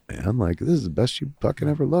great, man. Like, this is the best you fucking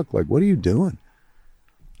ever look. Like, what are you doing?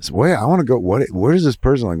 So, wait, I want to go, where is this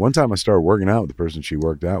person? Like, one time I started working out with the person she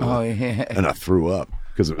worked out with, and I threw up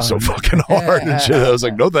because it was so fucking hard and shit. I was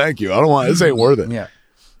like, no, thank you. I don't want, this ain't worth it. Yeah.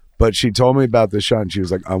 But she told me about this shot, and she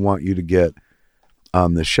was like, I want you to get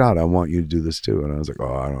this shot. I want you to do this too. And I was like,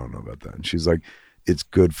 oh, I don't know about that. And she's like, it's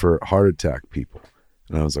good for heart attack people.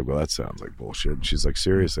 And I was like, well, that sounds like bullshit. And she's like,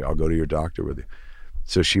 seriously, I'll go to your doctor with you.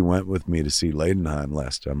 So she went with me to see Leidenheim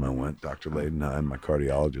last time I went, Dr. Leidenheim, my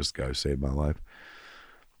cardiologist guy who saved my life.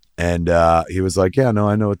 And he was like, yeah, no,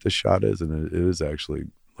 I know what this shot is. And it is actually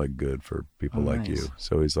like good for people like you.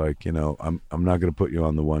 So he's like, you know, I'm not going to put you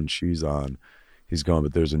on the one she's on. He's going,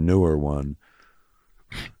 but there's a newer one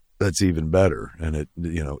that's even better. And it,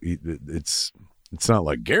 you know, it's not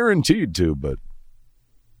like guaranteed to, but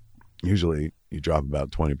usually you drop about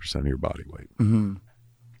 20% of your body weight.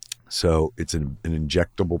 So it's an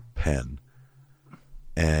injectable pen,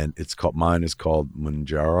 and mine is called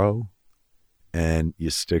Manjaro, and you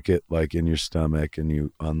stick it like in your stomach, and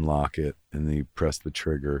you unlock it, and then you press the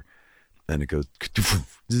trigger, and it goes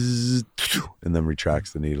and then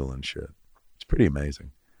retracts the needle and shit. It's pretty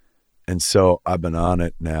amazing. And so I've been on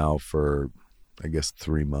it now for, I guess,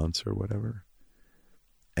 3 months or whatever.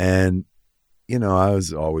 And, you know, I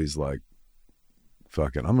was always like,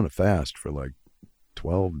 fucking, I'm going to fast for like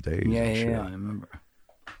 12 days. Yeah, I remember.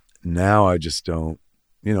 Now I just don't,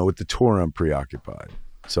 you know, with the tour, I'm preoccupied.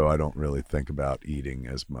 So I don't really think about eating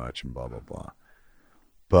as much and blah, blah, blah.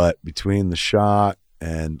 But between the shot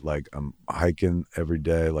and like I'm hiking every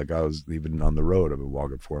day, like I was even on the road, I've been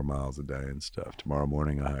walking 4 miles a day and stuff. Tomorrow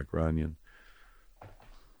morning I hike Runyon.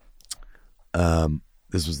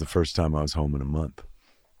 This was the first time I was home in a month.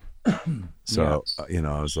 So, you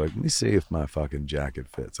know, I was like, let me see if my fucking jacket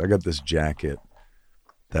fits. I got this jacket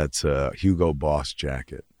that's a Hugo Boss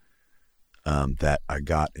jacket that I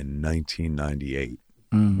got in 1998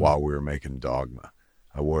 while we were making Dogma.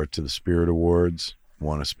 I wore it to the Spirit Awards,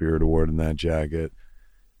 won a Spirit Award in that jacket,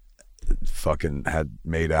 fucking had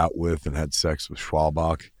made out with and had sex with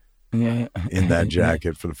Schwalbach in that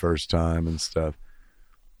jacket for the first time and stuff.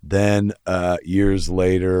 Then years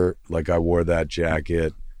later, like I wore that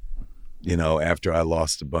jacket, you know, after I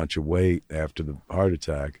lost a bunch of weight after the heart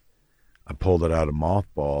attack. I pulled it out of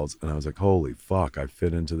mothballs and I was like, holy fuck, I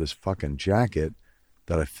fit into this fucking jacket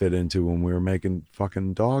that I fit into when we were making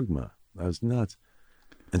fucking Dogma. That was nuts.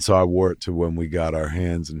 And so I wore it to when we got our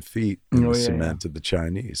hands and feet in the cement of the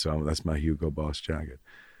Chinese. So that's my Hugo Boss jacket.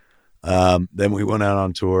 Then we went out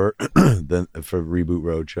on tour then for Reboot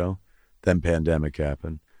Roadshow. Then pandemic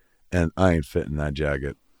happened. And I ain't fit in that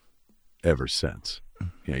jacket ever since.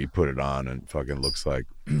 You know, you put it on and it fucking looks like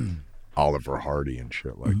Oliver Hardy and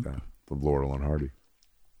shit like that. The Laurel and Hardy.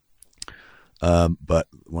 But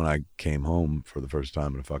when I came home for the first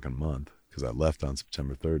time in a fucking month, because I left on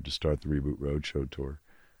September 3rd to start the Reboot Roadshow tour.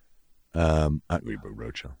 Not Reboot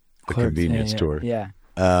Roadshow, the convenience tour. Yeah.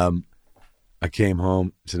 I came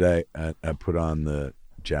home today and I put on the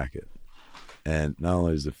jacket. And not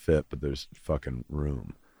only does it fit, but there's fucking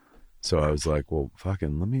room. So I was like, well,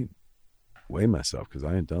 fucking let me weigh myself because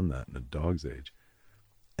I ain't done that in a dog's age.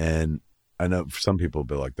 And I know for some people will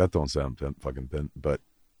be like, that don't sound fucking thin, but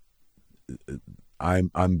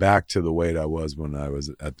I'm back to the weight I was when I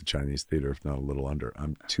was at the Chinese theater, if not a little under.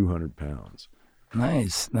 I'm 200 pounds.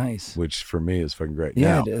 Nice. Which for me is fucking great.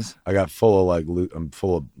 Yeah, now, it is. I got full of I'm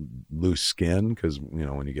full of loose skin because, you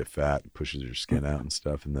know, when you get fat, it pushes your skin out and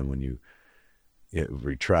stuff. And then when you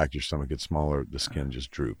retract, your stomach gets smaller, the skin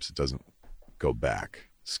just droops. It doesn't go back.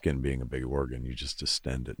 Skin being a big organ, you just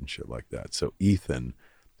distend it and shit like that. So Ethan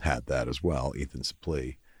had that as well. Ethan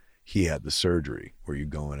Suplee. He had the surgery where you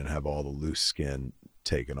go in and have all the loose skin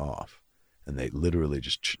taken off. And they literally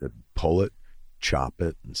just pull it, chop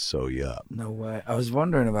it, and sew you up. No way. I was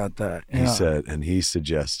wondering about that. He said, and he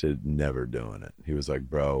suggested never doing it. He was like,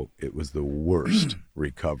 bro, it was the worst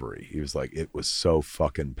recovery. He was like, it was so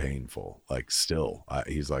fucking painful. Like still,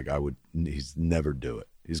 he's like, he's never do it.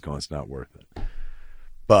 He's going, it's not worth it.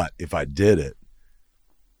 But if I did it,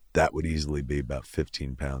 that would easily be about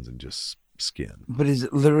 15 pounds in just skin. But is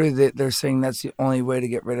it literally they're saying that's the only way to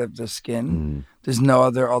get rid of the skin? There's no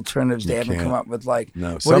other alternatives. They haven't come up with like.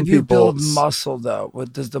 No. What if you build muscle though?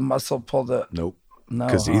 What does the muscle pull the? Nope. No.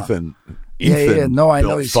 Because Ethan. No, I know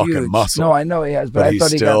built he's fucking huge. muscle. No, I know he has, but I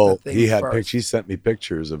thought he got the thing he had first. pictures. He sent me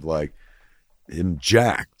pictures of like him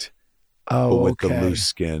jacked. Oh, but with okay. the loose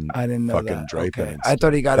skin, I didn't know fucking that. draping. Okay. And I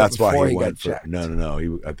thought he got That's it before why he got went jacked.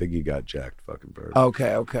 No. I think he got jacked fucking first.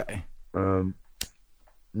 Okay.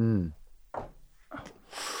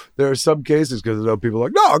 There are some cases because I know people are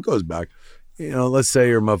like, no, it goes back. You know, let's say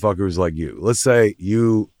your motherfucker was like you. Let's say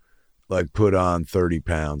you like put on 30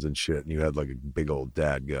 pounds and shit, and you had like a big old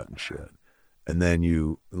dad gut and shit. And then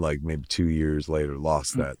you like maybe 2 years later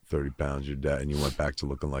lost that 30 pounds, your dad, and you went back to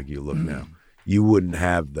looking like you look now. You wouldn't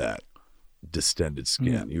have that distended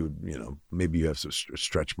skin. You would, you know, maybe you have a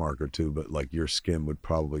stretch mark or two, but like your skin would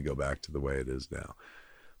probably go back to the way it is now.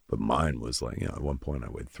 But mine was like, you know, at one point I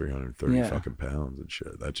weighed 330 fucking pounds and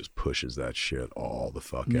shit. That just pushes that shit all the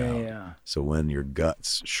fuck out. Yeah. So when your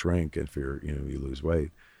guts shrink, if you're, you know, you lose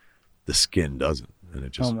weight, the skin doesn't, and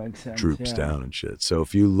it just droops down and shit. So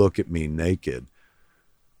if you look at me naked,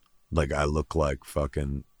 like I look like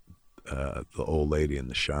fucking the old lady in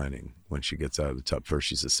The Shining when she gets out of the tub. First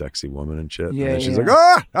she's a sexy woman and shit, and then she's like,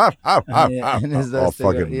 all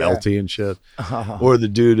fucking melty and shit. Or the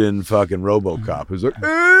dude in fucking RoboCop who's like,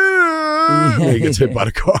 he gets hit by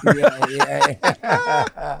the car.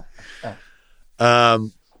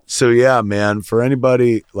 So yeah, man, for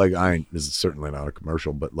anybody, like this is certainly not a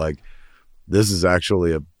commercial, but like this is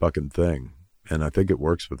actually a fucking thing. And I think it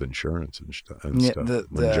works with insurance and stuff.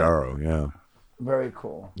 Manjaro, yeah. Very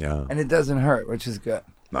cool. Yeah. And it doesn't hurt, which is good.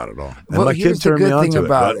 Not at all. Well, and my kid turned me on to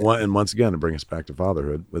it. And once again, to bring us back to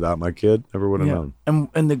fatherhood, without my kid, never would have known.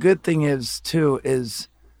 And the good thing is, too, is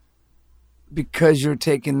because you're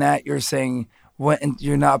taking that, you're saying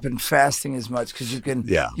you're not been fasting as much because you can,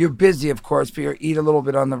 you're busy, of course, but you eat a little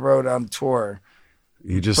bit on the road on tour.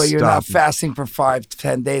 But you're not fasting for 5 to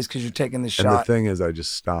 10 days because you're taking the shot. And the thing is, I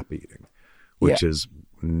just stop eating, which is,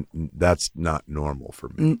 that's not normal for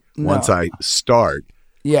me. Once I start,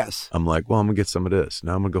 I'm like, well, I'm gonna get some of this.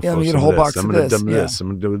 Now I'm gonna go for some of this. I'm gonna do this. I'm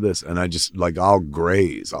gonna do this, and I just like I'll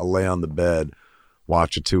graze. I'll lay on the bed,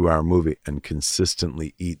 watch a 2-hour movie, and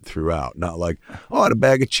consistently eat throughout. Not like, I had a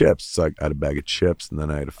bag of chips. It's like I had a bag of chips, and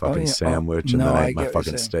then I had a fucking sandwich, and then I had my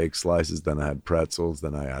fucking steak slices. Then I had pretzels.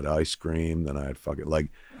 Then I had ice cream. Then I had fucking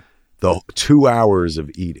like the 2 hours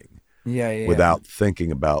of eating. Without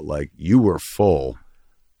thinking about like you were full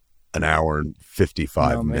an hour and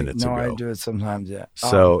 55 minutes ago. I do it sometimes,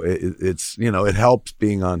 So it's, you know, it helps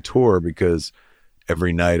being on tour because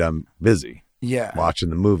every night I'm busy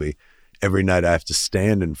watching the movie. Every night I have to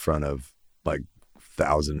stand in front of like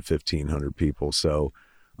 1,000, 1,500 people. So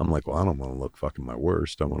I'm like, well, I don't want to look fucking my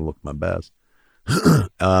worst. I want to look my best.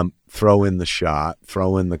 Throw in the shot,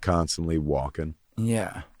 throw in the constantly walking.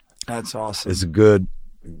 Yeah, that's awesome. It's a good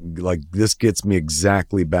like this gets me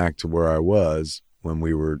exactly back to where I was when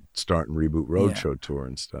we were starting Reboot Roadshow tour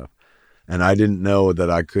and stuff. And I didn't know that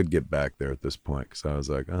I could get back there at this point because I was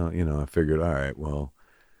like, oh, you know, I figured, all right, well,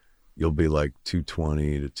 you'll be like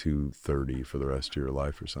 220 to 230 for the rest of your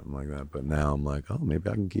life or something like that. But now I'm like, oh, maybe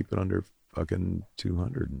I can keep it under fucking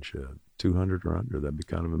 200 and shit. 200 or under. That'd be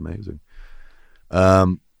kind of amazing. I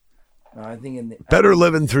think better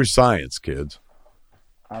living through science, kids.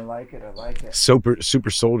 I like it. Super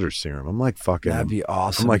soldier serum. I'm like fucking. That'd be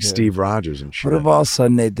awesome. I'm like dude. Steve Rogers and shit. What if all of a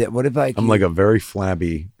sudden they did? What if like I'm like a very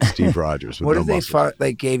flabby Steve Rogers. With what no if they muscles.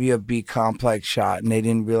 they gave you a B complex shot and they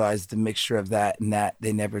didn't realize the mixture of that and that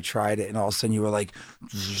they never tried it and all of a sudden you were like,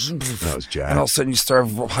 that was jacked. and all of a sudden you start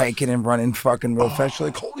hiking and running fucking real fast. You're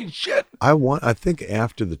like, holy shit! I think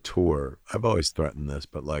after the tour, I've always threatened this,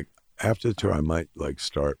 but like after the tour, I might like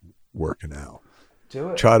start working out.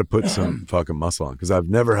 Do it. Try to put some fucking muscle on because I've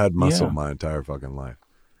never had muscle my entire fucking life.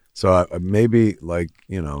 So I maybe like,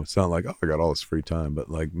 you know, it's not like, oh, I got all this free time, but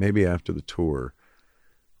like maybe after the tour,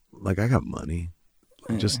 like I got money.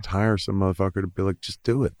 Like, just hire some motherfucker to be like, just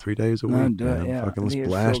do it 3 days a week. Do man. it, yeah. Fucking let's You'd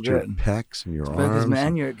blast feel your good. pecs and your arms. Because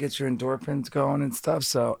man, it gets your endorphins going and stuff.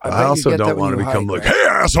 So I bet you also get that don't when want to you become hike, like, right? hey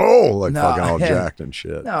asshole, like No. fucking all jacked and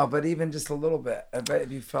shit. No, but even just a little bit. I bet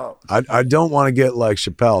if you felt. I don't want to get like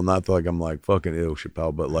Chappelle, not like I'm like fucking ew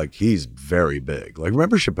Chappelle, but like he's very big. Like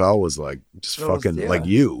remember Chappelle was like just fucking like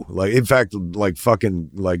you. Like in fact, like fucking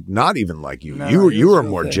like not even like you. No, you were real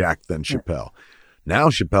more big. jacked than Chappelle. Now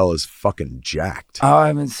Chappelle is fucking jacked. Oh, I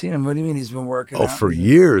haven't seen him. What do you mean he's been working out? For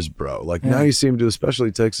years, bro. Like now you see him do a special,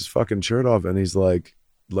 he takes his fucking shirt off and he's like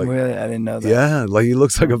really? I didn't know that. yeah, like he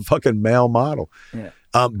looks like a fucking male model. Yeah.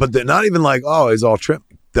 But they're not even like, oh, he's all trimmed.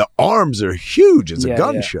 The arms are huge. It's a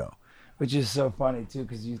gun show. Which is so funny too,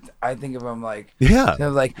 because I think of him like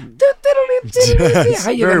they're like how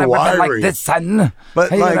you very gonna weapon like wiry. this, son?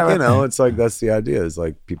 But How like, gonna you know, it's like that's the idea is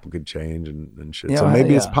like people could change and shit. Yeah, So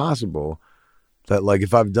maybe it's yeah. possible that like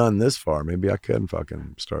if I've done this far, maybe I can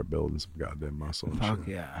fucking start building some goddamn muscle and Fuck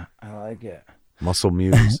shit. yeah, I like it. Muscle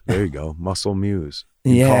Mewes. There you go. Muscle Mewes.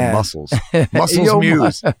 You call 'em Yeah. muscles. Muscles Yo,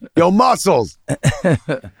 Mewes. Yo, muscles.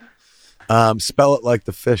 Spell it like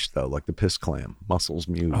the fish though, like the piss clam. Muscles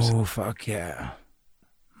Mewes. Oh fuck yeah,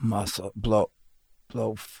 muscle no.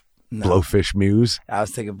 Blowfish Mewes. I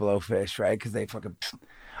was thinking blowfish, right? Because they fucking.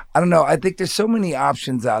 I don't know. I think there's so many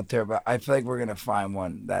options out there, but I feel like we're gonna find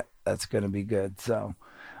one that's gonna be good. So,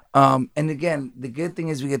 and again, the good thing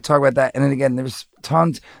is we could talk about that. And then again, there's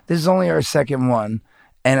tons. This is only our second one,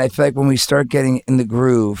 and I feel like when we start getting in the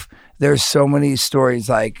groove, there's so many stories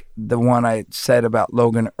like the one I said about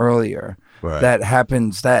Logan earlier that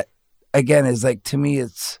happens. That again is like to me,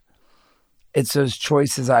 it's those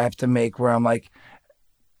choices I have to make where I'm like.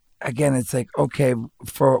 Again, it's like, okay,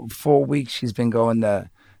 for 4 weeks she's been going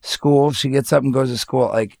to school. She gets up and goes to school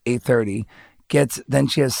at like 8:30. Then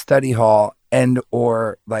she has study hall and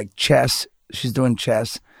or like chess. She's doing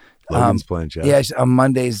chess. Logan's playing chess. Yeah, on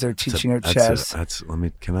Mondays they're teaching her chess.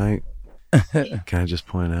 Can I just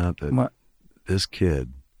point out that this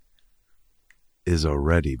kid is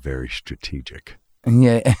already very strategic.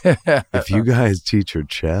 Yeah. If you guys teach her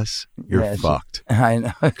chess, you're fucked. I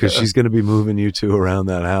know. Because she's going to be moving you two around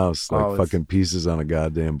that house like Oh, fucking pieces on a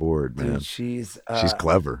goddamn board, man. Dude, she's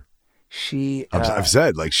clever. I've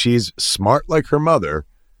said, like, she's smart like her mother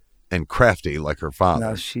and crafty like her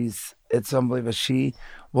father. No, it's unbelievable. She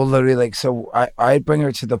will literally like, so I bring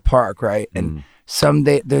her to the park, right? And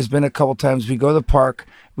someday, there's been a couple times we go to the park,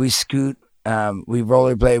 we scoot, we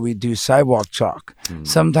rollerblade, we do sidewalk chalk.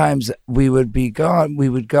 Sometimes we would be gone, we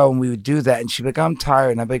would go and we would do that. And she'd be like, I'm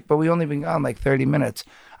tired. And I'd be like, but we only been gone like 30 minutes.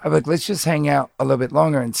 I'd be like, let's just hang out a little bit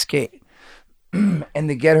longer and skate. And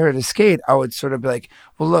to get her to skate, I would sort of be like,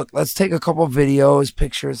 well, look, let's take a couple videos,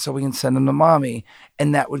 pictures, so we can send them to mommy.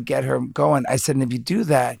 And that would get her going. I said, and if you do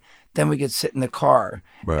that, then we could sit in the car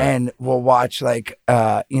and we'll watch like,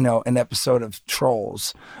 an episode of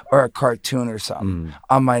Trolls or a cartoon or something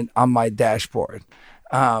on my dashboard.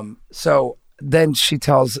 So then she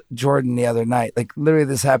tells Jordan the other night, like literally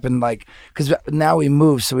this happened like, because now we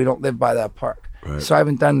moved, so we don't live by that park. Right. So I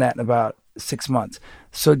haven't done that in about 6 months.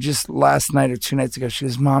 So just last night or 2 nights ago, she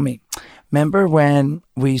goes, Mommy, remember when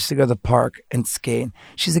we used to go to the park and skate?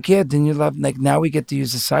 She's like, yeah, didn't you love, like now we get to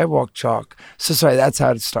use the sidewalk chalk. So sorry, that's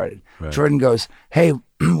how it started. Right. Jordan goes, hey,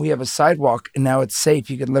 we have a sidewalk and now it's safe.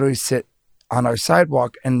 You can literally sit on our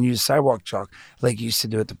sidewalk and use sidewalk chalk like you used to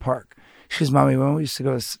do at the park. She goes, Mommy, when we used to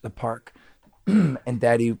go to the park, and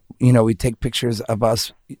Daddy, we'd take pictures of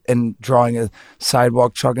us and drawing a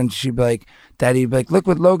sidewalk truck, and she'd be like, Daddy'd be like, look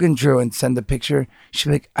what Logan drew, and send a picture. She'd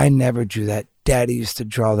be like, I never drew that. Daddy used to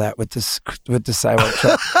draw that with the sidewalk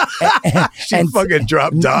truck. She fucking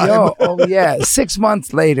dropped dime. Yo, oh yeah. 6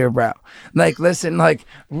 months later, bro. Like, listen, like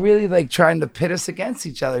really like trying to pit us against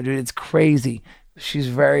each other, dude. It's crazy. She's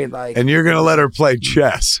very like. And you're gonna let her play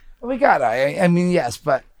chess. We gotta. I mean, yes,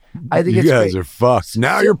 but I think you it's guys great. are fucked.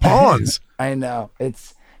 Now you're pawns. I know.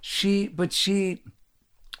 It's she.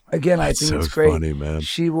 Again, I think so it's great. Funny, man.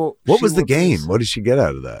 She will. What was the game? What did she get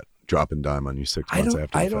out of that? Dropping dime on you 6 months after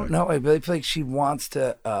the I don't fact? know. I really feel like she wants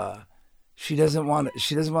to. She doesn't want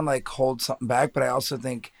to like hold something back. But I also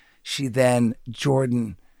think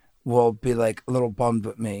Jordan will be like a little bummed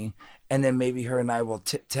with me, and then maybe her and I will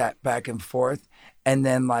tip tap back and forth, and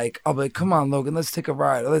then like I'll be like, "Come on, Logan, let's take a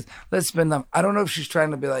ride. Let's spin them." I don't know if she's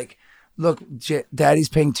trying to be like, look, Daddy's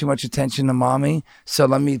paying too much attention to Mommy, so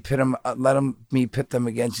let me pit them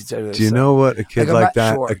against each other. Do you know what a kid like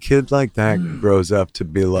that? Sure. A kid like that grows up to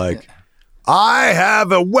be like, I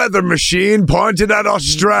have a weather machine pointed at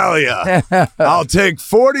Australia. I'll take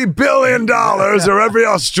 $40 billion or every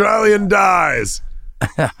Australian dies.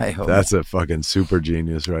 That's a fucking super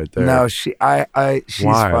genius right there. No, she's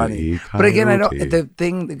funny. But again, I don't.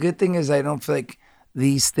 The good thing is I don't feel like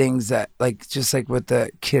these things that like just like with the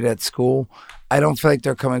kid at school, I don't feel like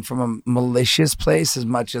they're coming from a malicious place as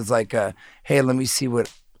much as like a hey, let me see what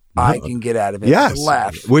I can get out of it. Yes,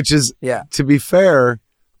 laugh. Which is to be fair,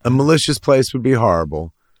 a malicious place would be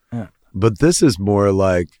horrible. Yeah. But this is more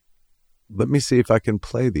like, let me see if I can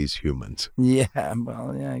play these humans. Yeah,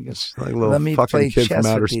 well, yeah, I guess. Like a little fucking kid from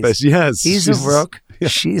outer space. Yes, he's a rook. Yeah.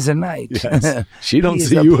 She's a knight. Yes. She don't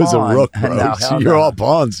see you as a rook, bro. No, you're all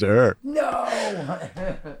pawns to her. No.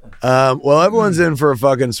 Well, everyone's in for a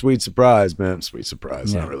fucking sweet surprise, man. Sweet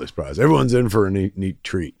surprise, not really a surprise. Everyone's in for a neat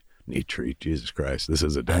treat. Neat treat. Jesus Christ, this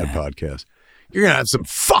is a dad podcast. You're gonna have some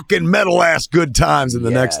fucking metal ass good times in the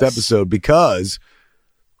next episode because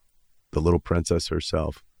the little princess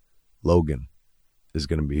herself, Logan, is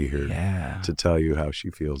going to be here to tell you how she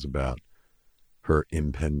feels about her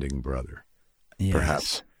impending brother. Yes.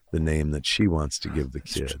 Perhaps the name that she wants to give the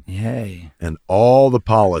kid. Yay. And all the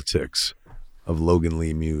politics of Logan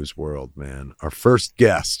Lee Mewes' world, man. Our first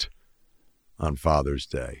guest on Father's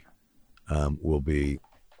Day will be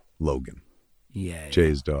Logan,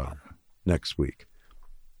 Jay's daughter, next week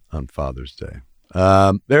on Father's Day.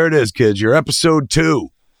 There it is, kids. Your episode 2.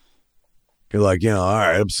 You're like, all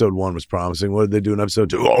right, episode 1 was promising. What did they do in episode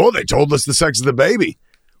 2? Oh, they told us the sex of the baby.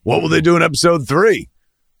 What will they do in episode 3?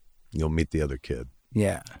 You'll meet the other kid.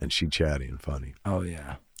 Yeah. And she chatty and funny. Oh,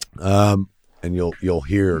 yeah. And you'll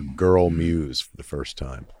hear girl Mewes for the first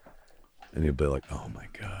time. And you'll be like, oh, my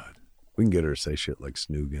God. We can get her to say shit like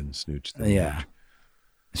snoogin, snooch. Yeah.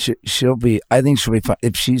 She'll be, I think she'll be fun.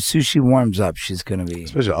 If she warms up, she's going to be.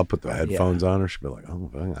 Especially I'll put the headphones on her. She'll be like,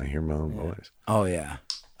 oh, I hear my own voice. Oh, yeah.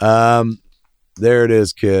 There it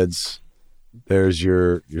is, kids. There's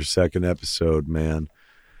your second episode, man.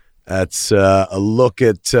 That's a look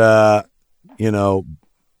at,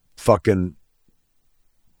 fucking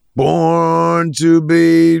born to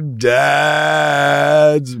be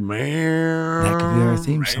dads, man. That could be our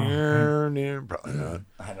theme song. Right? Probably not.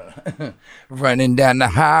 I don't know. Running down the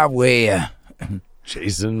highway.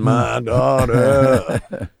 Chasing my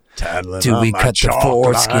daughter. Do we cut the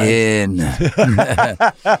foreskin?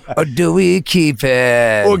 Or do we keep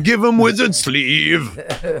it? Or give him wizard sleeve?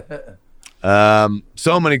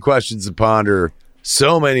 So many questions to ponder.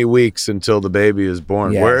 So many weeks until the baby is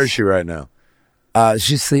born. Yes. Where is she right now?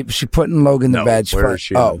 She sleeps. She putting Logan to bed. Where is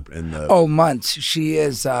she? Months. She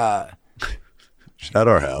is. She's at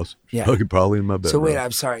our house. Yeah. Okay, probably in my bed. So wait,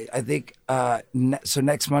 I'm sorry. I think so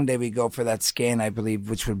next Monday we go for that scan, I believe,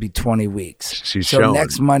 which would be 20 weeks. She's showing.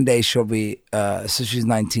 Next Monday she'll be so she's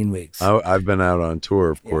 19 weeks. I've been out on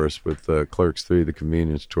tour, of course, with Clerks 3, the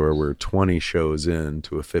convenience tour. We're 20 shows in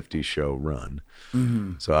to a 50 show run.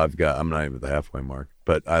 Mm-hmm. So I'm not even at the halfway mark,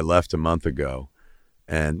 but I left a month ago,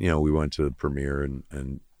 and we went to the premiere,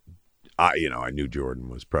 and I knew Jordan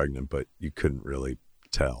was pregnant, but you couldn't really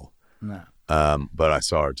tell. No. But I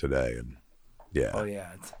saw her today, and oh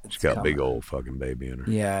yeah, it's she's got a big old fucking baby in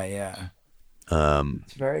her. Yeah.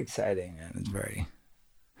 It's very exciting, and it's very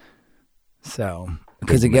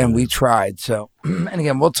because again we tried. So and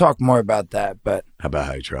again we'll talk more about that. But how about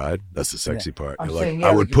how you tried? That's the sexy part. I'm You're saying,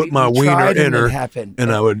 I would put my wiener in her,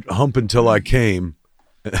 and I would hump until I came.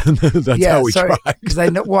 And that's how we tried. Because I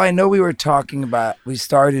know we were talking about. We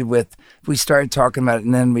started talking about it,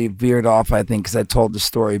 and then we veered off. I think because I told the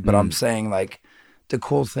story, but I'm saying like the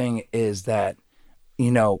cool thing is that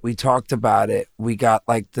we talked about it. We got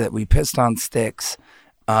we pissed on sticks.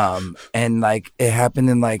 And like it happened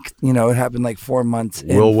in it happened like 4 months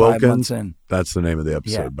in, Will 5 Wilkins, months in. That's the name of the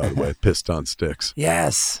episode, by the way. Pissed on sticks.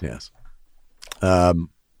 Yes. He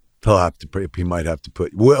might have to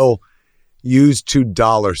put, Will, use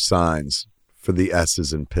 $2 signs for the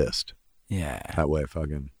S's in pissed. Yeah. That way,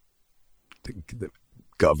 fucking the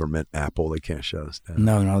government, Apple, they can't shut us down.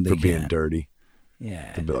 No, they can't. For being dirty.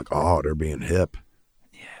 Yeah. They'd be like, oh, they're being hip.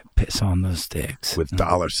 Yeah. Piss on those sticks. With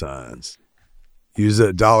dollar signs. Use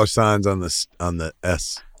the dollar signs on the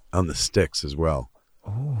S on the sticks as well.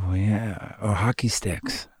 Oh yeah, or hockey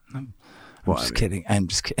sticks. I'm just kidding. We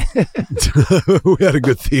had a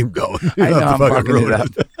good theme going. I know I'm fucking it up.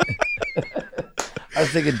 I was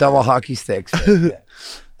thinking double hockey sticks.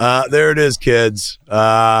 There it is, kids.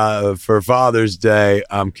 For Father's Day,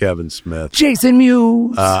 I'm Kevin Smith. Jason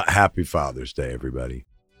Mewes. Happy Father's Day, everybody.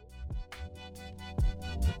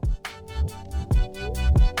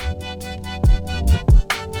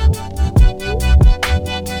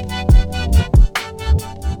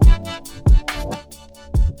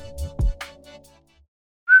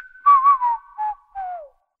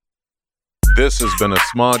 This has been a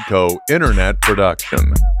Smodco Internet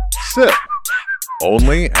production. Sip.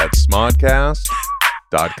 Only at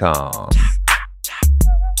smodcast.com.